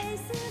Bogdanovic.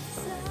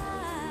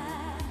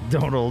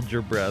 Don't hold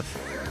your breath.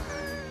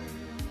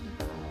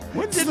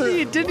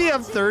 Didn't he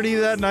have 30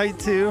 that night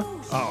too?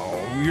 Oh,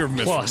 you're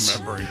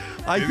misremembering.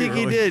 I think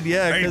he did,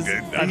 yeah.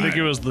 I think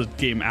it was the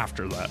game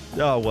after that.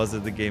 Oh, was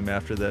it the game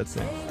after that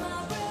thing?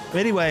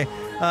 Anyway,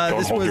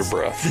 Don't hold your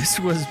breath. This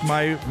was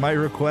my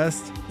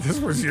request. This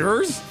was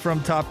yours?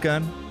 From Top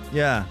Gun.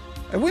 Yeah.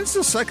 And when's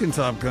the second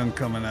Top Gun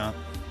coming out?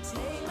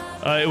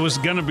 It was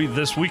going to be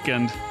this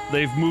weekend.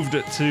 They've moved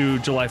it to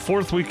July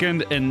 4th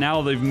weekend, and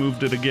now they've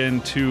moved it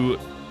again to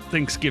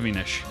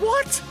Thanksgiving-ish.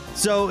 What?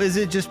 So is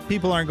it just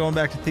people aren't going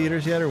back to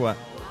theaters yet, or what?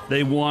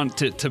 They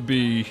want it to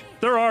be...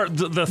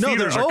 The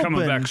theaters are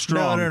coming back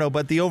strong. No,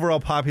 but the overall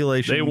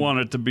population... They want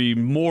it to be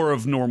more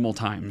of normal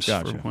times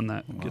for when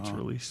that gets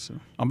released. So.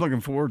 I'm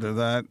looking forward to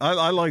that.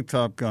 I like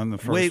Top Gun, the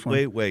first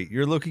one. Wait.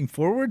 You're looking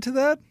forward to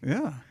that?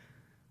 Yeah.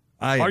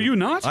 Are you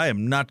not? I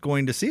am not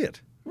going to see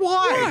it.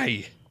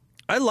 Why?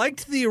 I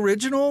liked the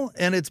original,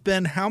 and it's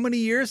been how many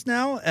years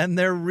now, and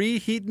they're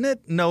reheating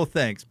it? No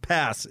thanks.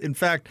 Pass. In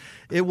fact,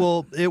 it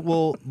will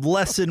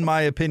lessen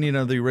my opinion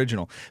of the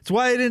original. It's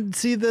why I didn't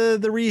see the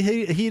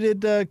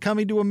reheated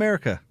Coming to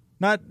America.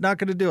 Not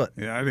going to do it.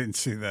 Yeah, I didn't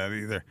see that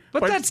either.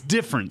 But that's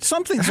different.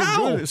 Some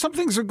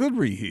things are good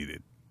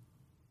reheated.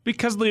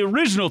 Because the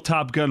original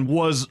Top Gun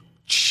was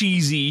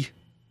cheesy,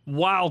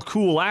 wild,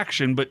 cool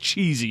action, but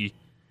cheesy.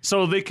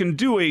 So they can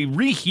do a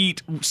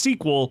reheat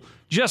sequel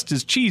just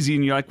as cheesy,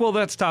 and you're like, well,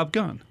 that's Top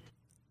Gun.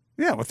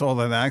 Yeah, with all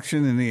that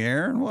action in the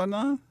air and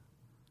whatnot.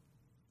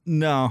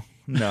 No,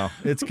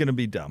 it's going to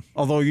be dumb.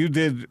 Although you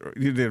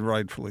did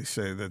rightfully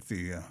say that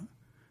the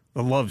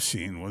love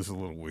scene was a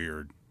little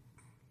weird.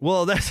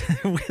 Well,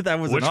 that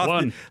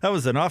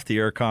was an off the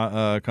air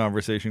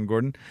conversation,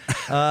 Gordon.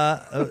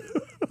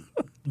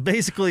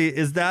 Basically,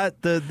 is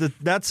that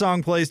that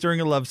song plays during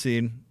a love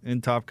scene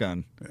in Top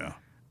Gun? Yeah.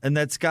 And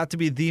that's got to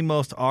be the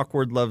most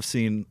awkward love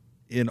scene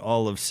in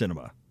all of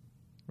cinema,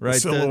 right? The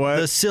silhouette?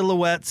 The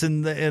silhouettes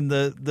and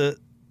the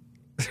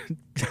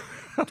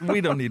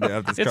We don't need to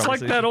have this It's like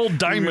conversation. that old We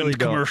Diamond really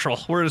don't. commercial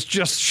where it's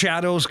just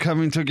shadows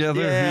coming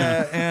together.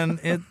 Yeah, and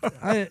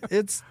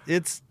it's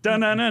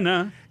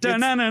da-na-na-na,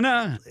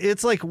 da-na-na-na.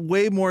 It's like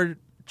way more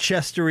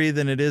Chestery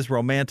than it is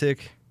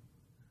romantic.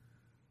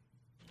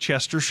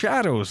 Chester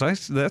Shadows.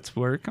 That's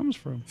where it comes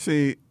from.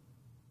 See,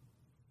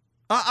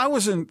 I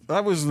wasn't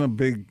a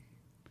big.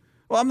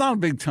 Well, I'm not a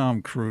big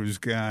Tom Cruise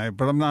guy,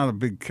 but I'm not a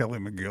big Kelly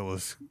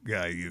McGillis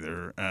guy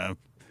either.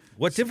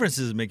 What difference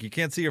does it make? You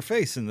can't see your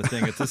face in the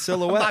thing. It's a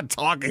silhouette. I'm not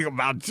talking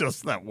about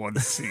just that one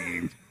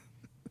scene.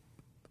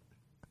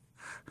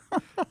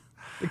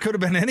 It could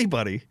have been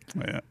anybody.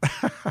 Yeah.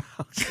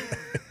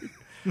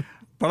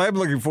 But I'm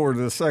looking forward to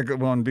the second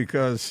one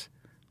because,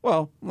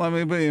 well, let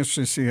me be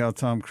interested to see how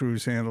Tom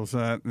Cruise handles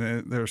that.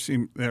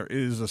 There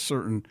is a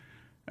certain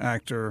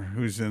actor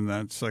who's in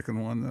that second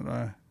one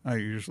that I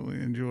usually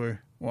enjoy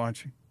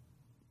watching.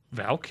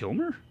 Val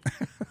Kilmer?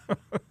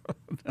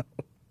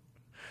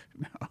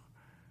 No.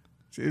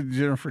 Is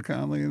Jennifer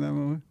Connelly in that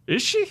movie?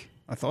 Is she?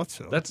 I thought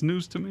so. That's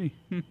news to me.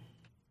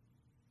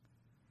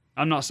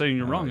 I'm not saying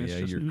you're wrong. It's Yeah,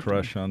 just your news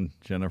crush to me. on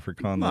Jennifer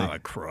Connelly. Not a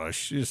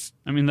crush. Just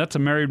I mean, that's a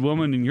married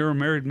woman and you're a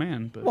married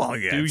man. But well,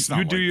 yeah, do, it's not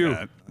you do like you.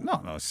 that.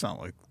 No, it's not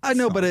like. I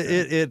know, but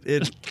it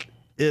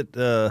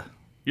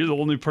You're the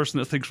only person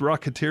that thinks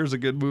Rocketeer's a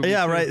good movie.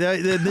 yeah, too. right.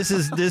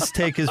 This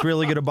take is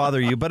really going to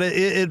bother you, but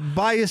it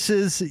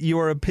biases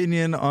your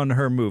opinion on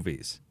her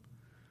movies.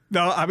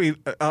 No, I mean,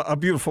 A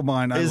Beautiful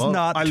Mind Is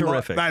not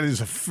terrific. That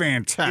is a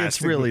fantastic.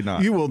 It's really movie.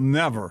 not. You will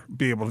never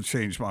be able to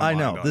change my I mind.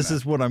 know. on This that.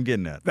 is what I'm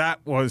getting at. That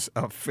was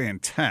a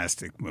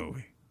fantastic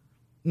movie.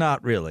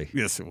 Not really.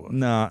 Yes, it was.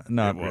 No,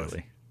 not It was.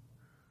 really.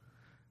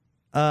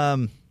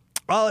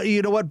 Oh,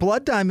 you know what?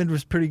 Blood Diamond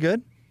was pretty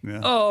good. Yeah.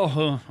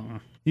 Oh,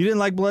 You didn't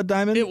like Blood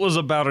Diamond? it was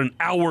about an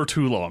hour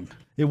too long.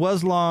 It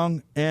was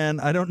long, and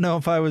I don't know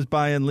if I was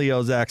buying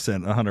Leo's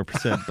accent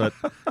 100%, but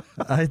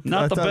I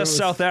Not the thought it best was-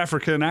 South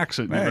African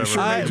accent you've Man, ever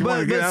sure heard. made you want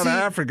to get out of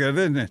Africa,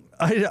 didn't it?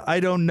 I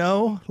don't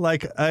know.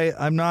 Like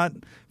I'm not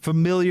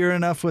familiar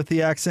enough with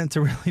the accent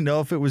to really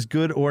know if it was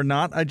good or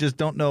not. I just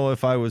don't know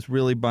if I was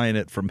really buying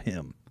it from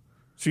him.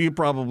 So you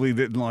probably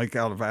didn't like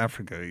Out of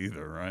Africa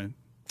either, right?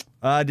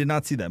 I did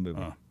not see that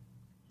movie.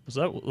 Was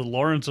that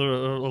Laurence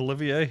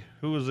Olivier?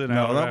 Who was in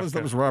No, Out of that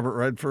Africa? was Robert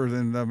Redford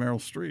and Meryl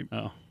Streep.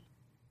 Oh.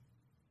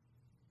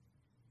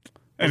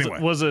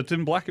 Anyway, Was it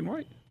in black and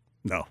white?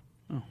 no.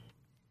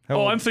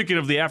 Oh, I'm thinking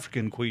of the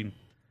African Queen.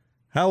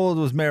 How old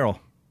was Meryl?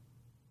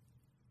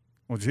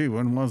 Well, gee,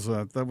 when was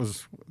that? That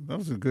was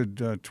a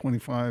good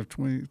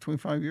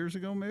 25 years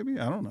ago, maybe?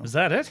 I don't know. Is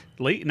that it?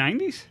 Late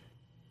 90s?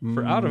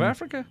 For Out of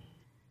Africa?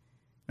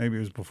 Maybe it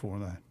was before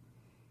that.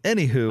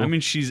 Anywho. I mean,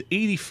 she's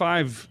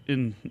 85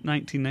 in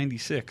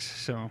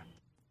 1996, so...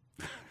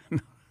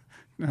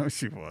 No,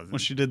 she wasn't. When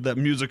she did that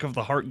Music of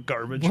the Heart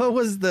garbage. What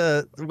was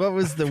the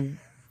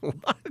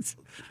what?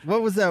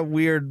 What was that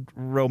weird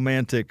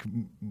romantic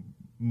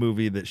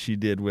movie that she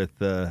did with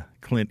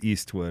Clint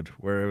Eastwood,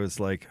 where it was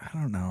like, I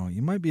don't know,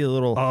 you might be a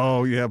little.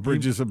 Oh yeah,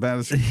 Bridges of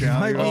Madison You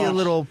County. might be a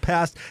little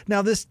past.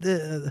 Now this,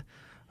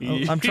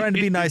 I'm trying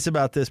to be nice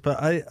about this, but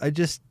I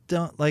just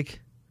don't like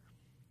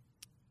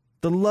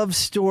the love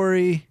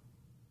story.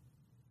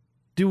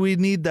 Do we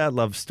need that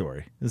love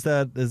story? Is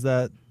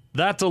that?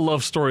 That's a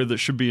love story that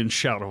should be in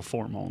shadow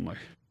form only.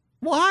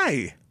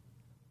 Why?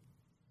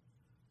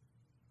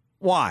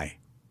 Why?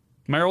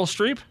 Meryl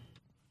Streep?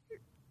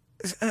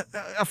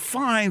 A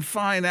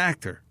fine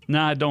actor.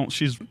 Nah, I don't.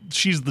 She's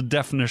the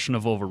definition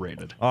of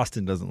overrated.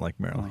 Austin doesn't like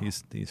Meryl.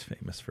 He's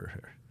famous for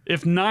her.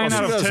 If 9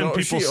 out of 10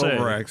 people she say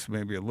overacts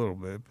maybe a little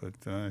bit,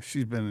 but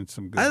she's been in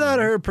some good. I thought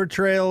movies. her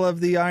portrayal of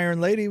the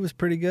Iron Lady was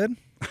pretty good.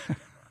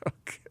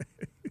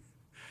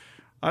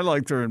 I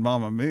liked her in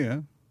Mamma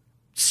Mia.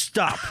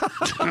 Stop.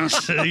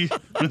 See?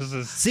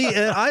 See,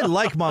 I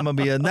like Mamma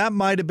Mia, and that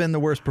might have been the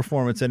worst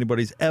performance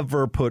anybody's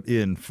ever put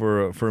in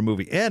for a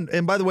movie.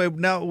 And by the way,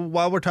 now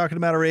while we're talking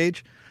about her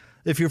age,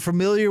 if you're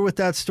familiar with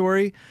that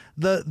story,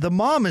 the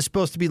mom is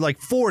supposed to be like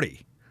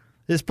 40.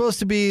 It's supposed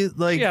to be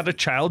like She had a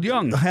child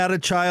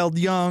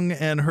young.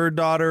 And her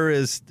daughter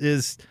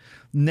is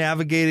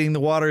navigating the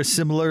water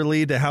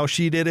similarly to how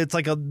she did. It's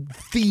like a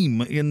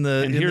theme in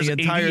the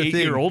entire thing.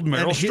 88-year-old Meryl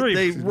And Streep.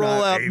 They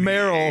roll out 88.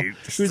 Meryl,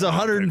 who's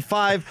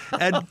 105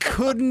 and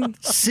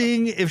couldn't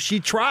sing if she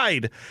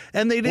tried.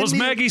 And they didn't. Was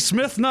Maggie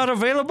Smith not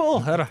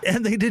available?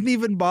 And they didn't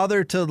even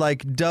bother to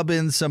like dub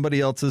in somebody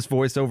else's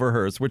voice over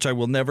hers, which I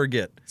will never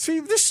get.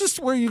 See, this is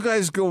where you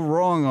guys go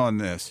wrong on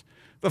this.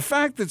 The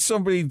fact that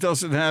somebody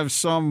doesn't have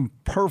some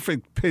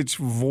perfect pitch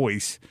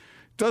voice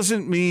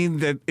doesn't mean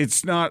that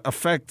it's not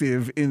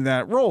effective in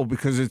that role,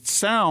 because it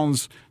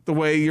sounds the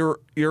way your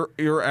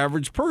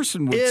average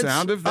person would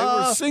sound if they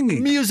were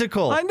singing.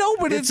 Musical. I know,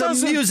 but it's it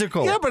doesn't. a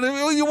musical. Yeah, but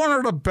you want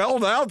her to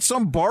belt out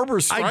some Barbara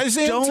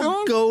Streisand I don't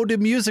tune? go to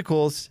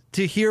musicals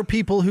to hear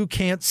people who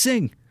can't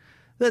sing.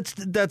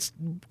 That's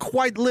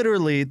quite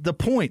literally the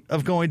point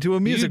of going to a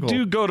musical.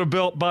 You do go to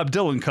Bob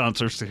Dylan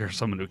concerts to hear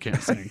someone who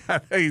can't sing.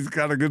 He's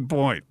got a good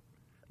point.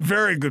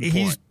 Very good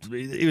point.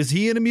 Is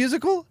he in a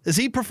musical? Is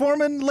he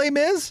performing Les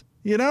Mis?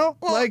 You know,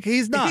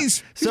 he's not.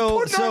 He's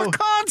putting on a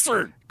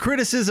concert.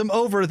 Criticism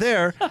over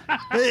there.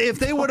 If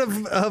they would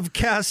have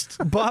cast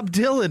Bob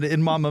Dylan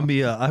in Mamma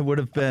Mia, I would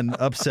have been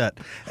upset.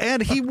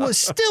 And he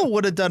still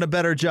would have done a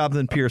better job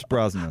than Pierce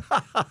Brosnan.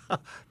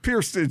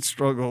 Pierce did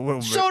struggle a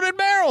little bit. So did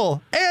Meryl.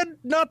 And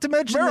not to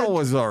mention Meryl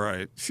was all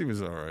right. She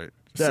was all right.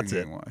 That's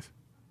it. Wise.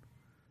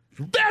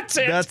 That's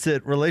it. That's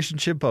it.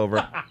 Relationship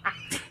over.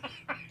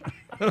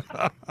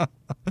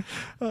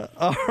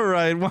 All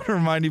right. Want to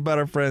remind you about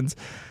our friends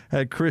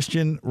at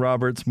Christian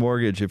Roberts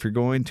Mortgage. If you're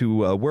going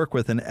to work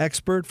with an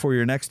expert for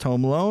your next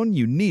home loan,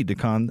 you need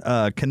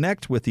to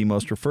connect with the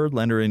most referred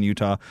lender in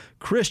Utah,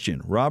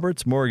 Christian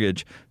Roberts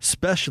Mortgage,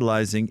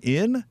 specializing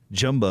in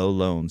jumbo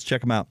loans.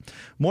 Check them out.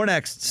 More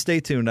next. Stay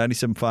tuned.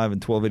 97.5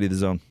 and 1280 The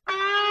Zone.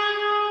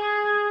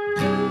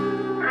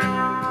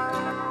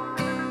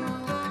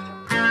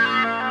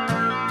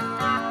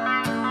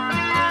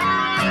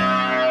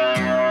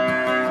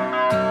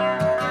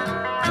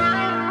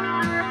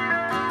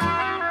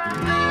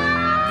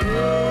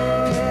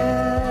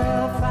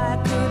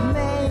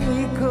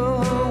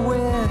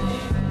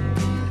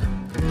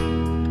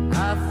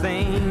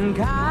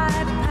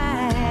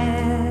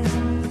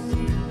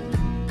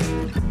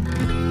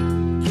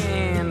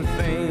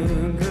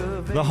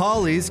 The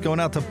Hollies going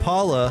out to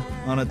Paula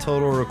on a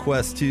Total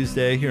Request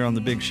Tuesday here on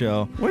the Big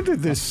Show. When did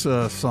this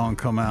song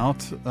come out?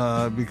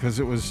 Because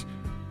it was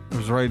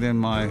right in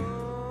my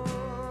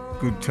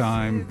good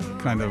time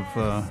kind of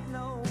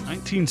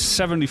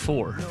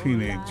 1974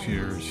 teenage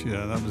years.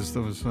 Yeah, that was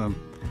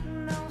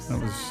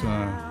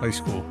high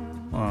school.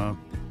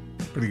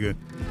 Pretty good.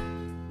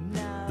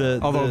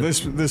 Although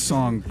this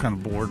song kind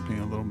of bored me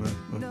a little bit.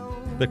 But.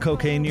 The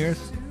cocaine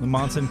years, the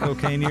Monson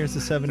cocaine years, the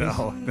 70s.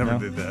 No, never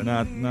did that.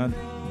 Not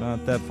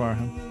that far,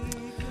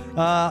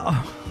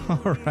 huh?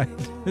 All right.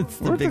 It's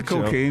the Big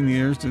Show. Cocaine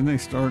years? Didn't they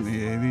start in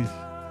the 80s?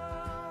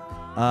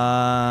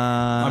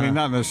 I mean,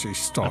 not necessarily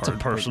start. That's a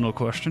personal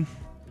question.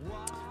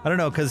 I don't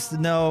know,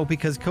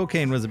 because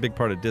cocaine was a big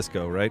part of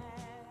disco, right?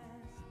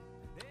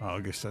 Oh, I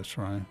guess that's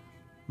right.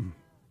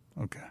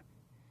 Okay.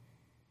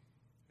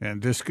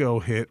 And disco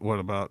hit, what,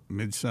 about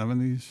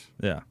mid-70s?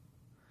 Yeah.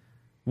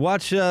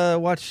 Watch. We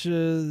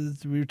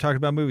were talking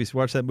about movies.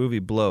 Watch that movie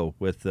Blow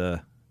with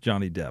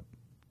Johnny Depp.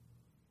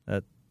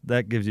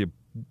 That gives you a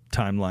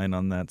timeline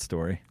on that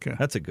story. Okay.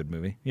 That's a good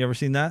movie. You ever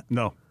seen that?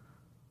 No.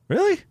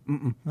 Really?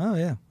 Mm-mm. Oh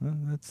yeah, well,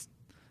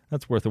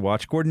 that's worth a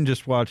watch. Gordon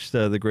just watched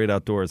The Great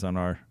Outdoors on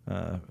our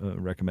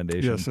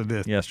recommendation. Yes, I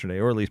did. Yesterday,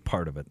 or at least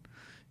part of it.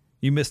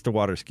 You missed the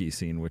water ski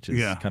scene, which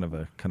is kind of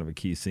a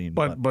key scene.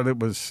 But it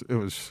was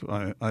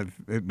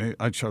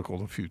I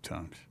chuckled a few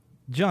times.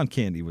 John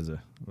Candy was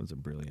a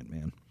brilliant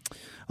man.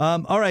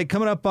 All right,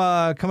 coming up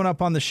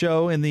on the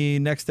show in the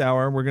next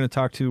hour, we're going to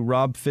talk to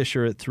Rob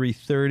Fisher at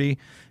 3:30.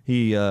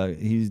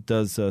 He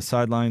does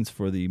sidelines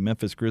for the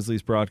Memphis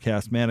Grizzlies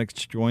broadcast. Mannix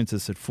joins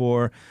us at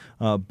 4.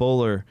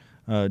 Bowler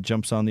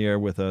jumps on the air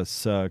with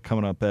us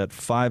coming up at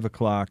 5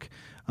 o'clock.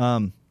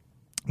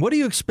 What do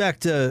you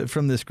expect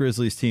from this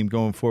Grizzlies team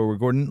going forward,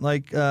 Gordon?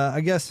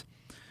 I guess,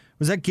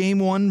 was that game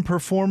one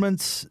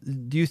performance?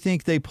 Do you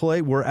think they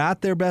were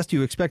at their best? Do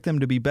you expect them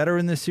to be better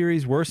in this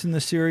series, worse in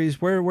this series?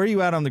 Where are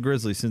you at on the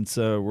Grizzlies? Since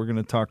we're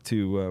going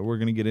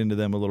to get into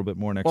them a little bit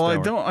more next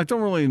hour. I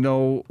don't really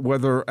know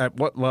at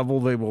what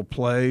level they will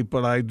play,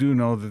 but I do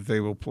know that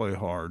they will play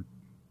hard.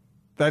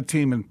 That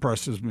team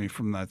impresses me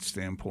from that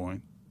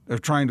standpoint. They're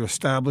trying to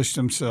establish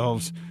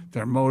themselves.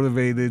 They're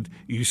motivated.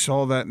 You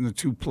saw that in the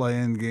 2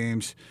 play-in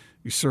games.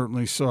 You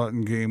certainly saw it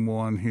in game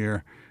 1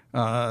 here.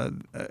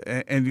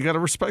 And you got to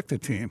respect the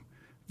team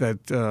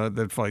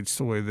that fights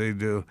the way they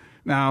do.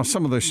 Now,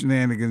 some of the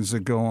shenanigans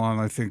that go on,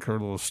 I think, are a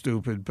little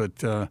stupid, but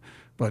the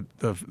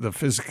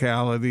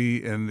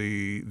physicality and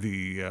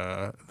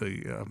the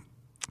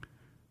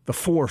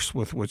force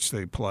with which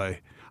they play.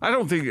 I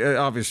don't think,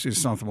 obviously,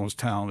 it's not the most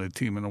talented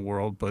team in the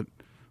world, but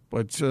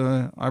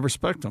I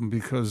respect them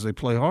because they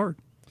play hard.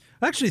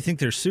 I actually think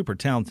they're super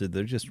talented.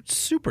 They're just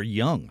super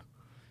young.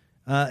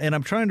 And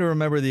I'm trying to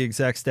remember the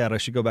exact stat. I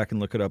should go back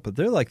and look it up. But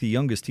they're like the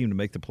youngest team to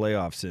make the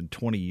playoffs in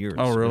 20 years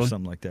or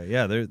something like that.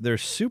 Yeah, they're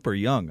super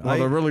young. Well,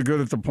 they're really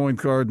good at the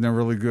point guard, and they're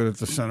really good at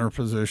the center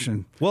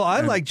position. Well, I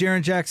like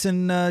Jaren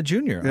Jackson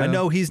Jr. Yeah. I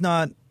know he's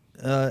not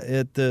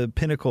at the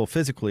pinnacle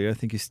physically. I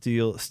think he's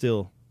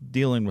still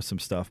dealing with some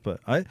stuff. But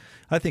I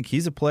think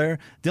he's a player.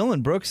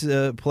 Dylan Brooks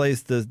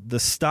plays the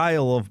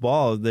style of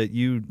ball that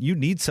you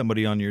need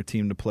somebody on your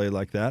team to play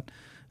like that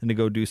and to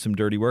go do some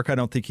dirty work. I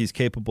don't think he's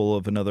capable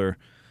of another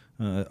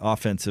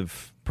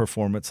offensive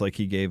performance like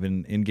he gave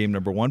in game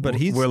number 1, but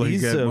will he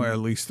get at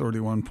least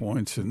 31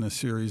 points in this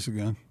series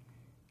again?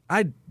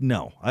 I'd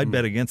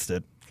bet against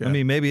it. Okay. I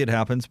mean, maybe it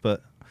happens,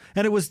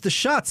 and it was the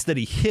shots that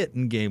he hit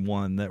in game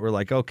 1 that were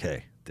like,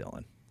 okay,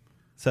 Dylan,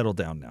 settle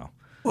down now.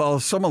 Well,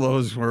 some of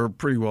those were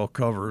pretty well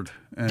covered.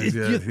 And,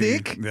 you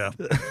think? Yeah.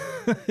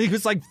 He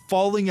was like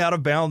falling out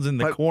of bounds in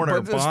the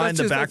corner behind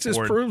the backboard. That just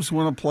proves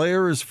when a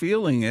player is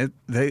feeling it,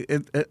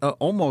 it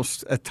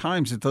almost at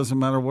times it doesn't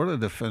matter what a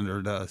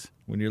defender does.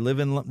 When you're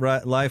living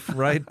life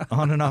right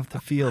on and off the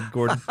field,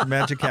 Gordon,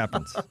 magic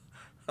happens.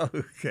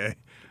 Okay.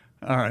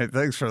 All right.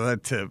 Thanks for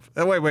that tip.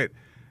 Wait.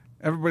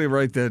 Everybody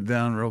write that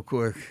down real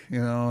quick,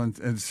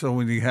 and so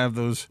when you have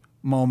those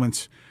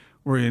moments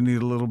where you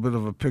need a little bit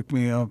of a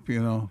pick-me-up,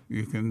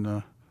 you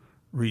can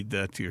read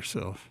that to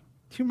yourself.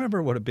 Do you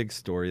remember what a big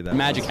story that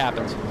Magic was?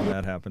 happens. When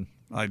that happened?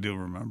 I do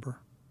remember.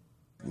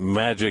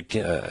 Magic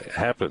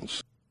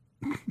happens.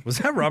 Was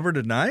that Robert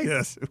Anae?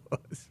 Yes, it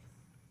was.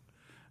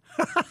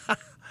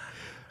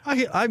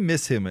 I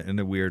miss him in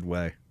a weird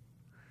way.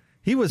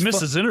 He was miss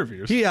his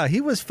interviews. Yeah,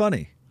 he was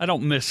funny. I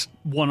don't miss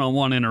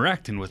one-on-one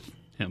interacting with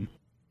him.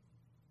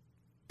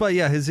 But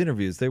yeah, his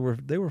interviews, they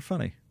were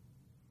funny.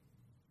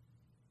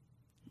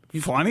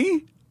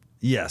 Funny?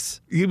 Yes.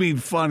 You mean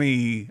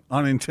funny,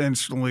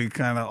 unintentionally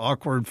kind of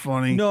awkward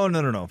funny?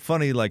 No.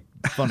 Funny like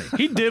funny.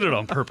 He did it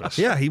on purpose.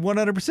 Yeah, he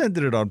 100%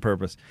 did it on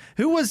purpose.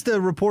 Who was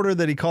the reporter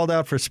that he called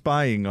out for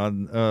spying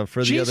on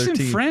for the other team?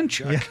 Jason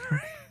Franchuk.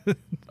 Yeah.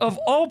 Of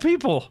all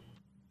people.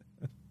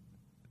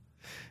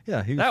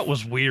 Yeah, that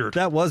was weird.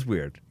 That was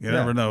weird. You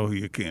never know who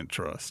you can't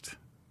trust.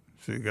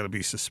 So you got to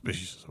be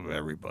suspicious of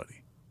everybody.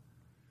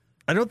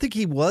 I don't think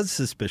he was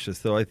suspicious,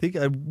 though. I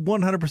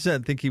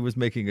 100% think he was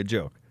making a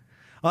joke.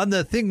 On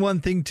the thing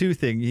one, thing two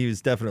thing, he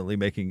was definitely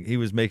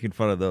making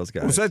fun of those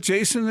guys. Was that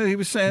Jason that he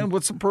was saying,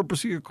 what's the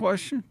purpose of your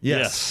question?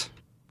 Yes.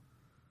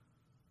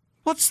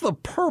 What's the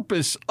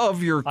purpose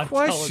of your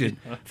question?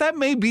 That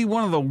may be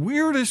one of the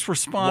weirdest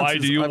responses Why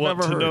do you I've want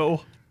ever to heard.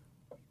 know?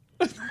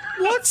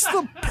 What's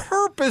the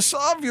purpose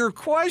of your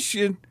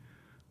question?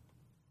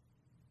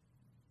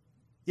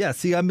 Yeah,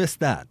 see, I missed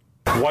that.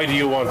 Why do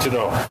you want to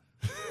know?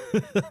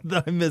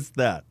 I missed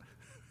that.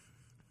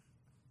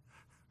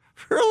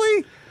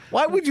 Really?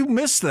 Why would you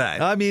miss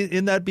that? I mean,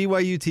 in that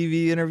BYU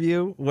TV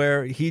interview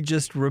where he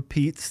just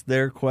repeats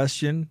their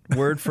question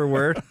word for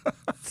word,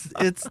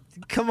 it's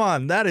come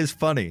on, that is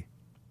funny.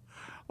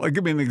 Like,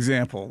 give me an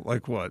example.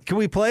 Like what? Can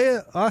we play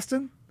it,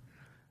 Austin?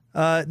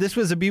 This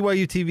was a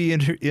BYU TV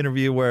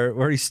interview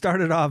where he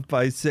started off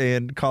by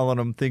calling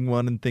them thing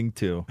one and thing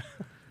two.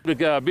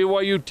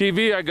 BYU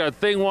TV, I got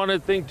thing one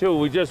and thing two.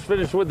 We just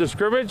finished with the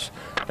scrimmage,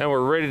 and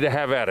we're ready to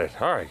have at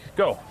it. All right,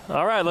 go.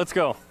 All right, let's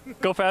go.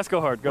 Go fast, go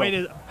hard,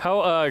 go.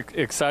 How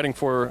exciting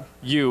for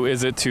you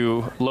is it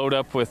to load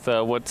up with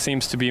what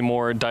seems to be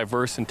more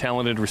diverse and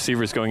talented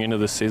receivers going into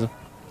this season?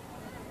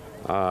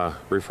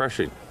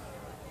 Refreshing.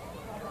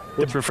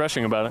 What's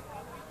refreshing about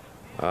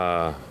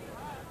it?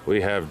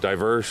 We have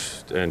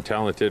diverse and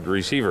talented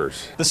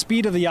receivers. The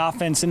speed of the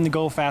offense in the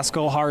go fast,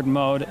 go hard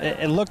mode,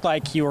 it looked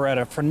like you were at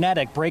a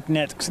frenetic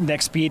breakneck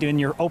speed in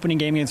your opening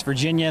game against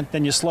Virginia.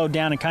 Then you slowed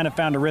down and kind of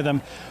found a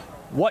rhythm.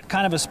 What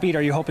kind of a speed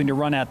are you hoping to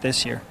run at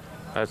this year?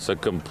 That's a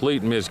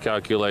complete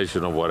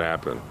miscalculation of what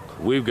happened.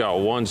 We've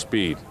got one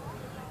speed,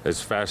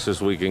 as fast as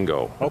we can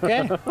go.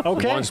 Okay.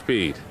 One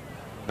speed.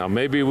 Now,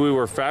 maybe we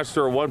were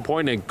faster at one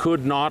point and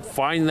could not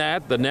find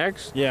that the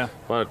next. Yeah.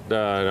 But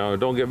no,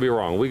 don't get me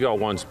wrong. We got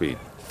one speed.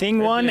 Thing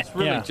one, It's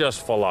really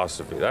just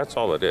philosophy. That's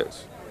all it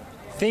is.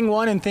 Thing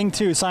one and thing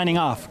two, signing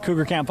off.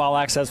 Cougar Camp All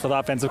Access with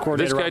offensive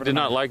coordinator. This guy Robert did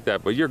not Anae. like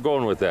that, but you're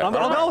going with that. I'll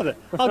go with it.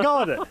 I'll go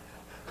with it.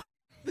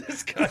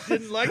 This guy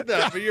didn't like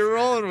that, but you're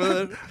rolling with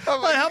it.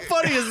 Like, how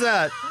funny is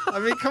that? I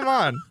mean, come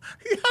on.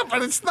 Yeah,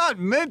 but it's not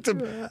meant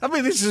to. I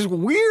mean, this is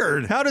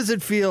weird. How does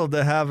it feel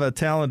to have a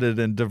talented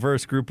and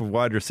diverse group of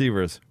wide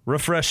receivers?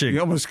 Refreshing. You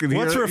almost could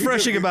What's hear it.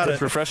 refreshing about it?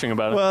 What's refreshing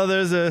about it? Well,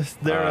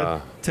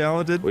 they're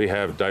talented. We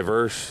have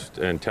diverse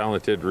and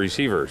talented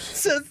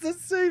receivers. That's the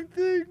same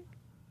thing.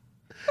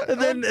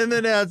 And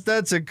then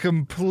that's a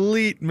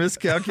complete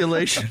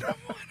miscalculation.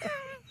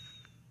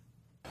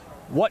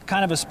 What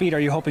kind of a speed are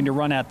you hoping to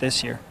run at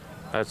this year?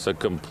 That's a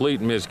complete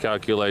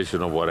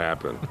miscalculation of what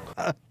happened.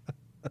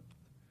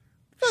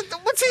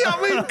 What's he?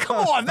 I mean, come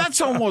on. That's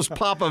almost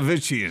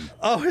Popovichian.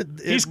 Oh,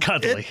 he's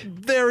cuddly. It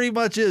very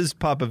much is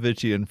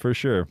Popovichian for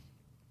sure.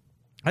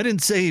 I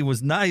didn't say he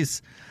was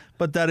nice,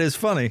 but that is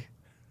funny.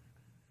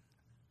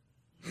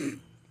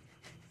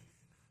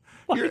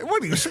 What are you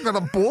going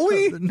to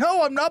bully?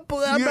 No, I'm not.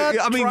 I'm not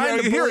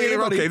trying to bully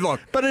anybody. Okay,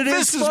 look. But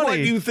this is funny. what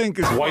you think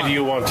is. Why do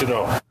you want to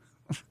know?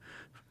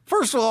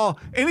 First of all,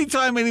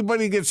 anytime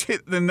anybody gets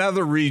hit in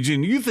another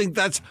region, you think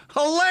that's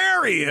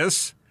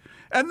hilarious.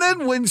 And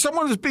then when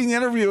someone is being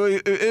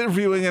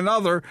interviewing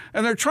another,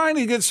 and they're trying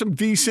to get some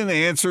decent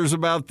answers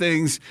about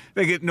things,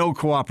 they get no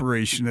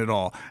cooperation at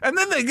all. And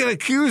then they get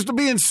accused of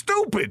being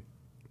stupid.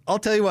 I'll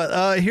tell you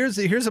what. Here's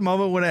a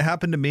moment when it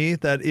happened to me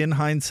that, in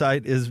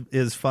hindsight,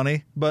 is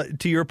funny. But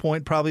to your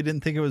point, probably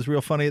didn't think it was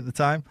real funny at the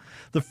time.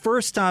 The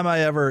first time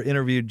I ever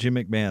interviewed Jim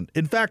McMahon.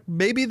 In fact,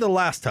 maybe the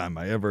last time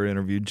I ever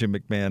interviewed Jim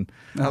McMahon.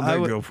 How'd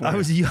that go for you? I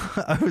was young.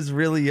 I was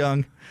really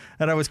young,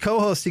 and I was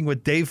co-hosting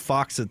with Dave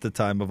Fox at the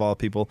time, of all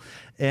people.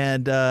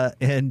 And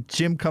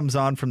Jim comes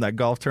on from that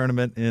golf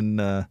tournament in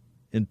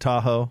in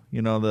Tahoe,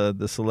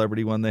 the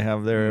celebrity one they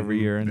have there every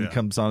year, and he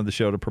comes on the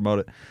show to promote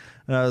it.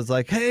 And I was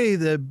like, hey,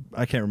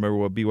 I can't remember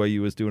what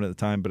BYU was doing at the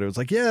time, but it was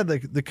like, yeah,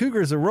 the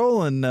Cougars are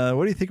rolling.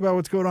 What do you think about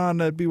what's going on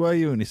at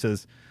BYU? And he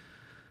says,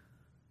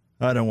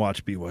 I don't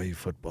watch BYU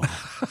football.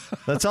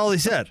 That's all he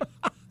said.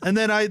 And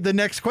then the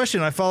next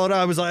question I followed up,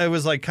 I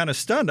was like kind of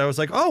stunned. I was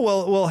like, oh,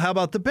 well, how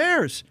about the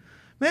Bears?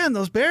 Man,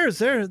 those Bears,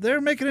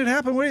 they're making it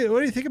happen. What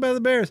do you think about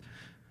the Bears?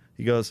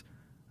 He goes,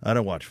 I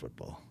don't watch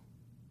football.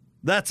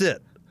 That's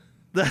it.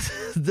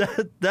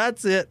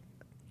 That's it.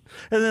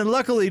 And then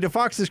luckily, to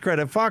Fox's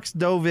credit, Fox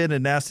dove in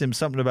and asked him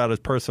something about his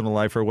personal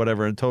life or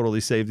whatever and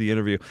totally saved the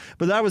interview.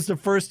 But that was the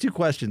first 2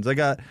 questions. I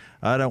got,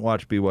 I don't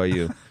watch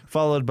BYU,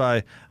 followed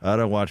by, I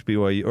don't watch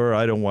BYU, or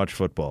I don't watch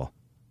football.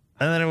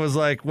 And then it was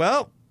like,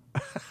 well,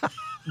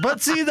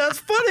 but see, that's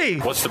funny.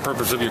 What's the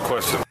purpose of your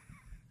question?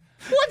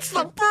 What's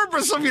the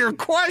purpose of your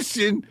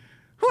question?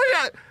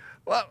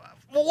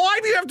 Why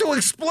do you have to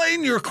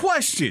explain your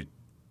question?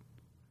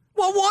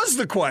 What was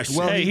the question?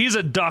 Well, hey, he's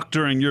a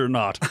doctor and you're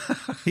not.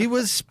 He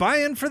was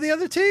spying for the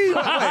other team.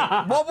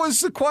 Wait, what was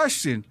the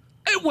question?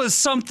 It was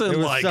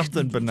something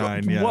something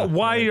benign, yeah.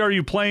 Why are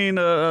you playing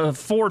a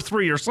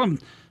 4-3 or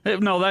something?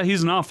 No,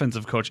 he's an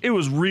offensive coach. It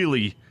was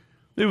really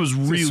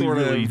sort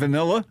of really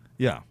vanilla.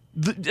 Yeah.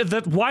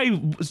 Why,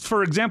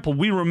 for example,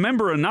 we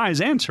remember Anae's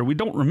answer. We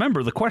don't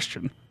remember the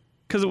question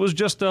because it was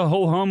just a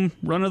ho-hum,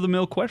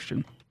 run-of-the-mill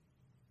question.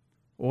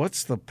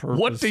 What's the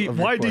purpose of your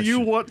why do you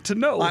want to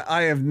know?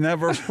 I have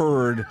never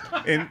heard,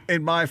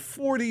 in my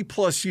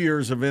 40-plus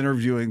years of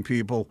interviewing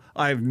people,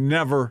 I've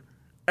never,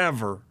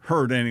 ever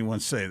heard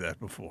anyone say that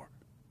before.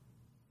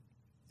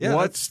 Yeah,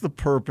 what's the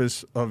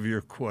purpose of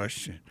your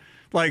question?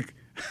 Like,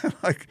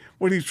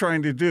 what are you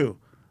trying to do?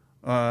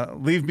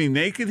 Leave me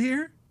naked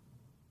here?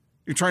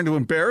 You're trying to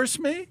embarrass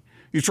me?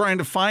 You're trying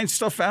to find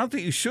stuff out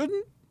that you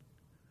shouldn't?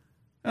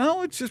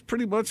 No, it's just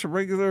pretty much a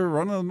regular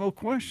run-of-the-mill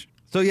question.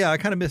 So, yeah, I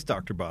kind of miss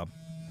Dr. Bob.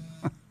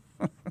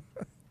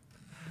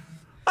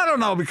 I don't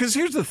know, because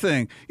here's the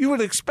thing. You would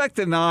expect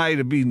Anae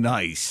to be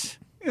nice,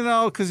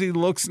 because he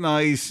looks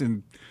nice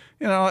and,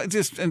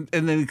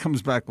 and then he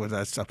comes back with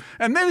that stuff.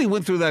 And then he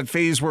went through that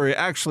phase where he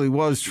actually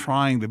was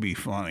trying to be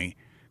funny,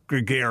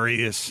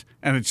 gregarious,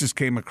 and it just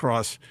came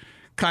across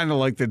kind of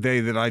like the day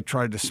that I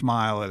tried to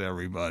smile at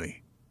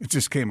everybody. It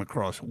just came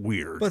across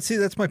weird. But see,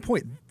 that's my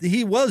point.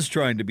 He was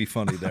trying to be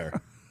funny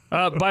there.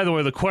 By the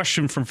way, the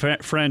question from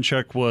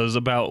Franchek was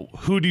about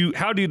how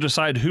do you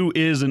decide who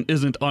is and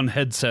isn't on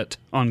headset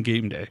on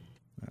game day?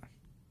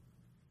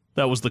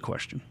 That was the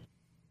question.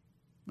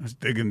 That's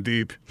digging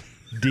deep.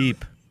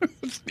 Deep.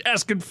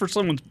 Asking for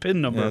someone's PIN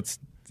number.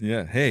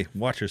 Yeah. Hey,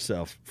 watch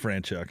yourself,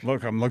 Franchek.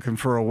 Look, I'm looking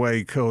for a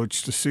way,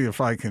 Coach, to see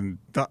if I can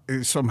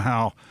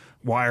somehow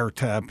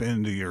wiretap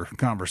into your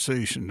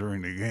conversation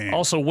during the game.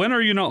 Also, when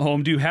are you not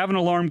home? Do you have an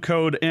alarm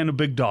code and a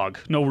big dog?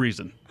 No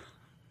reason.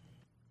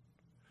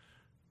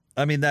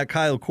 I mean, that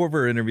Kyle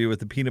Korver interview with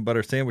the peanut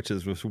butter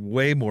sandwiches was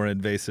way more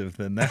invasive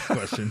than that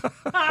question.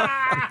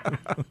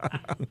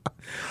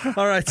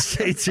 All right,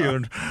 stay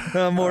tuned.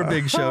 More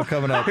Big Show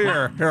coming up.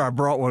 Here, I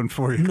brought one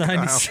for you.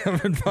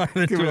 97.5 and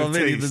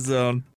 1280 The Zone.